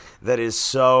lighting that is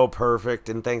so perfect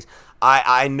and things.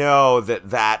 I know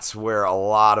that's where a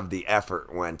lot of the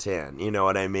effort went in. You know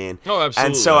what I mean? Oh, absolutely.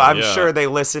 And so I'm sure they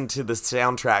listened to the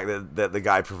soundtrack that the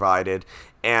guy provided,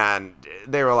 and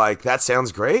they were like, that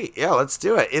sounds great. Yeah, let's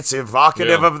do it. It's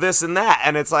evocative of this and that.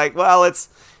 And it's like, well, it's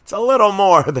a little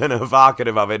more than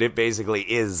evocative of it. It basically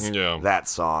is that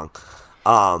song.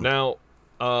 Now,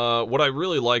 what I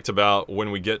really liked about when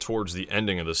we get towards the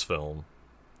ending of this film,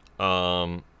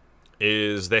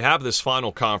 is they have this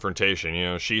final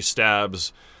confrontation. She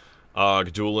stabs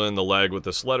Gdula in the leg with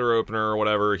this letter opener or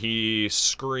whatever. He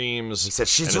screams. He said,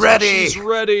 she's ready! She's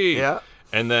ready! Yeah.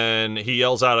 And then he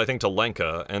yells out, I think, to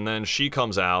Lenka. And then she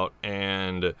comes out,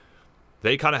 and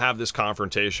they kind of have this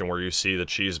confrontation where you see that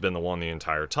she's been the one the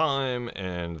entire time,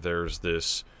 and there's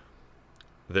this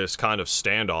kind of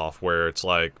standoff where it's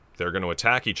like they're going to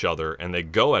attack each other, and they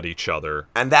go at each other.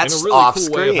 And that's in a really off cool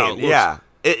screen, way of how it looks. yeah.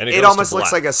 It almost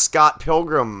looks like a Scott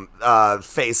Pilgrim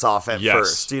face-off at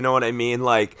first. Do you know what I mean?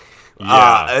 Like,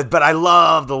 but I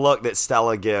love the look that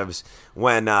Stella gives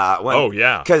when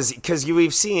because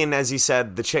we've seen, as you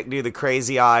said, the chick do the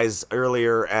crazy eyes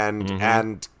earlier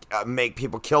and make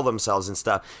people kill themselves and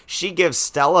stuff. She gives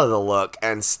Stella the look,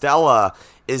 and Stella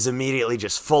is immediately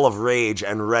just full of rage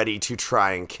and ready to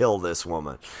try and kill this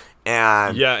woman.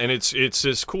 And it's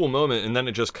this cool moment, and then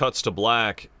it just cuts to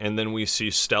black, and then we see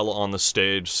Stella on the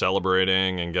stage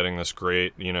celebrating and getting this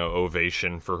great,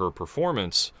 ovation for her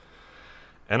performance.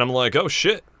 And I'm like, oh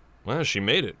shit, well, she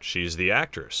made it. She's the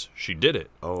actress. She did it.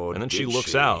 Oh, and then she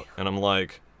looks out, and I'm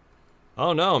like,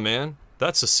 oh no, man,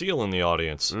 that's Cecile in the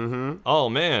audience. Mm-hmm. Oh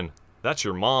man, that's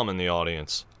your mom in the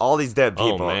audience. All these dead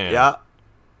people. Oh man, yeah.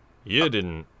 You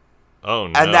didn't. Oh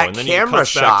no! And that and then camera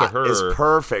shot is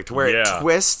perfect, where it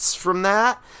twists from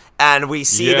that, and we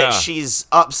see that she's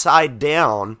upside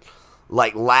down,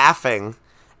 like laughing,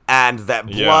 and that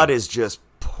blood is just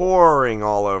pouring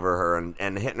all over her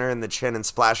and hitting her in the chin and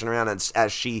splashing around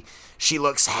as she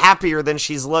looks happier than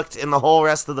she's looked in the whole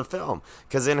rest of the film,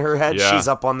 because in her head she's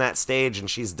up on that stage and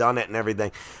she's done it and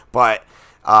everything, but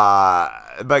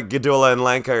Gdula and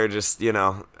Lenka are just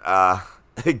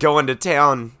going to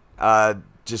town,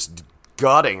 just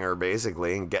gutting her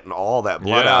basically and getting all that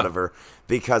blood out of her,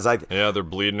 because they're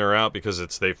bleeding her out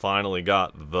because they finally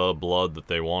got the blood that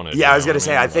they wanted. Yeah, I was gonna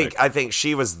say, I think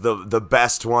she was the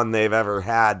best one they've ever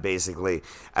had, basically,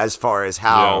 as far as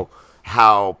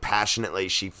how passionately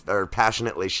she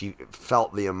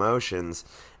felt the emotions,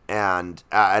 and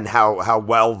how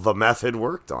well the method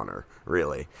worked on her,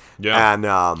 really. Yeah. And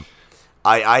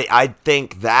I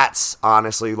think that's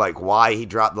honestly like why he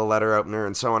dropped the letter opener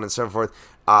and so on and so forth.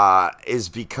 Is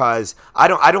because I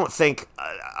don't think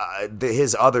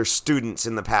his other students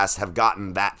in the past have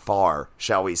gotten that far,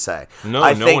 shall we say?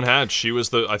 No, no one had.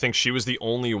 I think she was the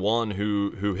only one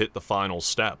who hit the final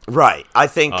step. Right. I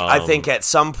think at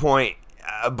some point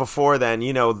before then,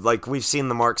 like we've seen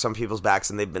the marks on people's backs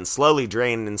and they've been slowly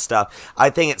drained and stuff. I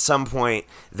think at some point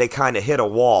they kind of hit a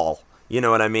wall. You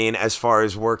know what I mean? As far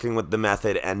as working with the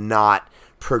method and not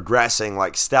progressing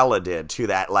like Stella did to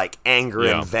that like anger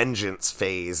and vengeance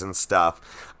phase and stuff.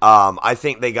 I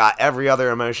think they got every other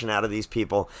emotion out of these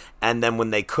people, and then when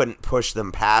they couldn't push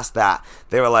them past that,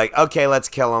 they were like, okay, let's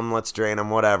kill them, let's drain them,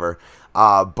 whatever.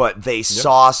 But they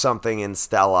saw something in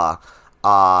Stella,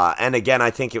 and again,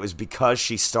 I think it was because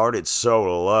she started so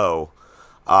low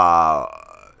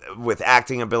with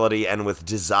acting ability and with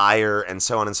desire and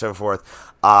so on and so forth.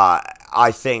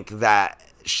 I think that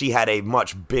she had a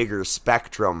much bigger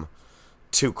spectrum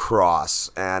to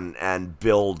cross and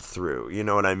build through. You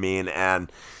know what I mean?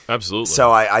 And absolutely.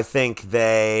 So I think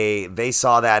they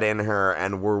saw that in her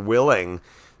and were willing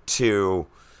to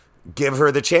give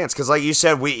her the chance. Because like you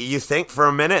said, you think for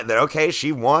a minute that, okay,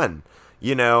 she won,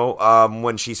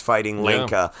 when she's fighting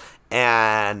Lenka.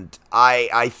 And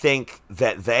I think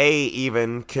that they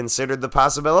even considered the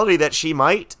possibility that she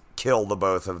might kill the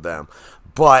both of them.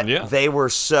 But they were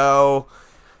so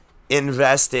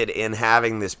invested in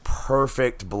having this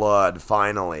perfect blood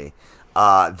finally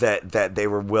that they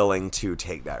were willing to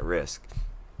take that risk.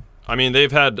 I mean,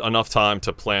 they've had enough time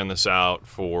to plan this out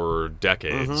for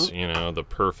decades. The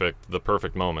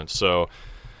perfect moment. So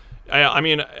I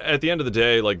mean, at the end of the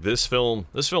day, like this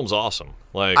film's awesome.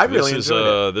 Like I really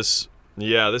enjoyed it.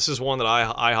 Yeah, this is one that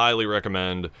I highly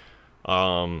recommend.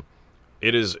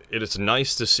 It is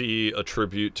nice to see a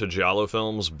tribute to Giallo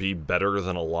films be better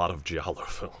than a lot of Giallo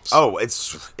films. Oh,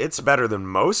 it's better than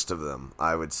most of them,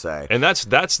 I would say. And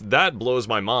that blows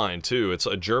my mind too. It's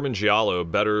a German Giallo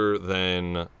better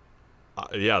than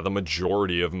the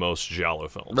majority of most Giallo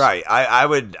films. Right.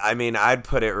 I'd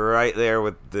put it right there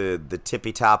with the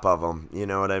tippy top of them. You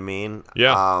know what I mean?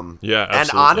 Yeah. Yeah. Absolutely.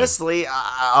 And honestly,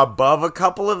 above a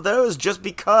couple of those, just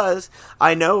because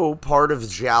I know part of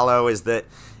Giallo is that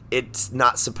it's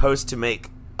not supposed to make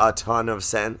a ton of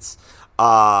sense,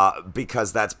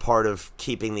 because that's part of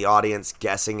keeping the audience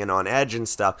guessing and on edge and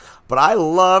stuff. But I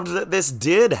loved that this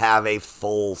did have a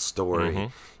full story. Mm-hmm.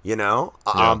 You know,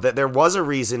 that there was a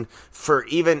reason for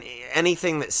even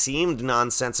anything that seemed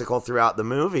nonsensical throughout the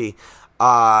movie.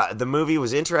 The movie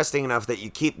was interesting enough that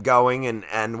you keep going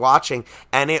and watching,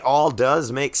 and it all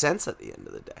does make sense at the end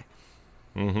of the day.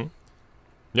 Mm-hmm.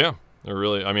 Yeah, it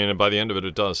really. I mean, by the end of it,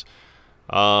 it does.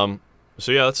 So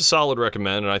yeah, that's a solid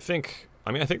recommend, and I think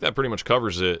that pretty much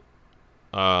covers it.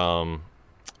 For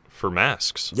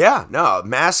Masks. Yeah, no,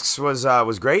 Masks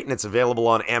was great, and it's available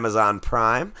on Amazon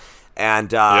Prime.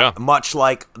 And much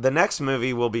like the next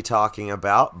movie we'll be talking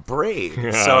about, Braid.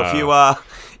 So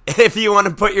if you want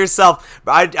to put yourself,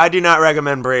 I do not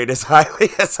recommend Braid as highly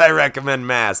as I recommend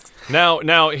Masks.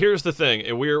 Now here's the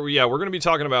thing. We're going to be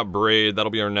talking about Braid.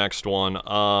 That'll be our next one.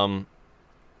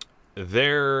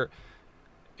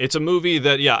 It's a movie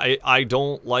that, I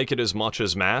don't like it as much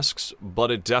as Masks, but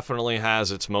it definitely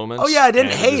has its moments. Oh, yeah, I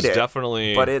didn't hate it.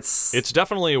 Definitely, but it's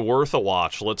definitely worth a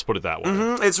watch. Let's put it that way.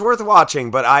 Mm-hmm, it's worth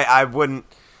watching, but I wouldn't...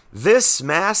 This,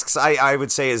 Masks, I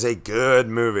would say is a good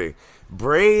movie.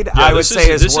 Braid, I would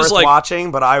say is worth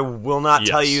watching, but I will not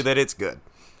tell you that it's good.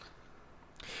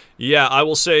 Yeah, I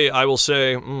will say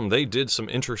they did some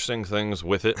interesting things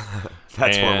with it.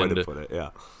 That's one way to put it, yeah.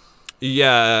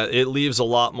 Yeah, it leaves a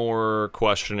lot more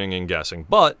questioning and guessing,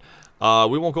 but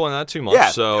we won't go on that too much. Yeah,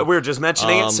 so we're just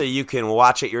mentioning it so you can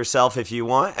watch it yourself if you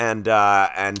want,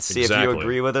 and see if you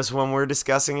agree with us when we're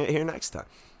discussing it here next time.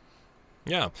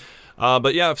 Yeah,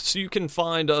 but yeah, so you can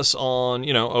find us on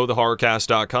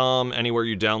ohthehorrorcast.com, anywhere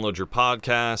you download your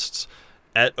podcasts,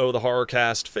 at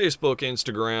ohthehorrorcast, Facebook,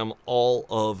 Instagram, all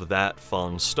of that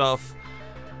fun stuff.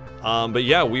 But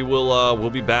yeah, we'll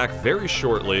be back very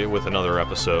shortly with another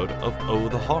episode of Oh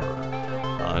the Horror.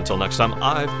 Until next time,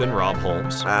 I've been Rob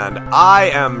Holmes. And I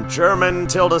am German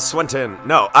Tilda Swinton.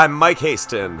 No, I'm Mike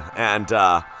Haston. And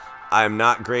I'm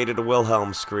not great at a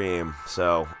Wilhelm scream,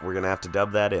 so we're going to have to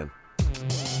dub that in.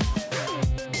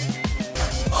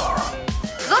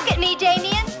 Look at me,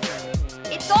 Damien.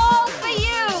 It's all for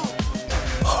you.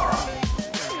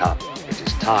 Come, it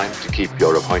is time to keep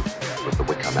your appointment with the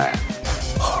Wicker Man.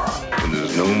 When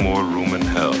there's no more room in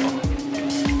hell,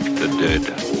 the dead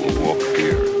will walk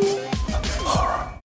here.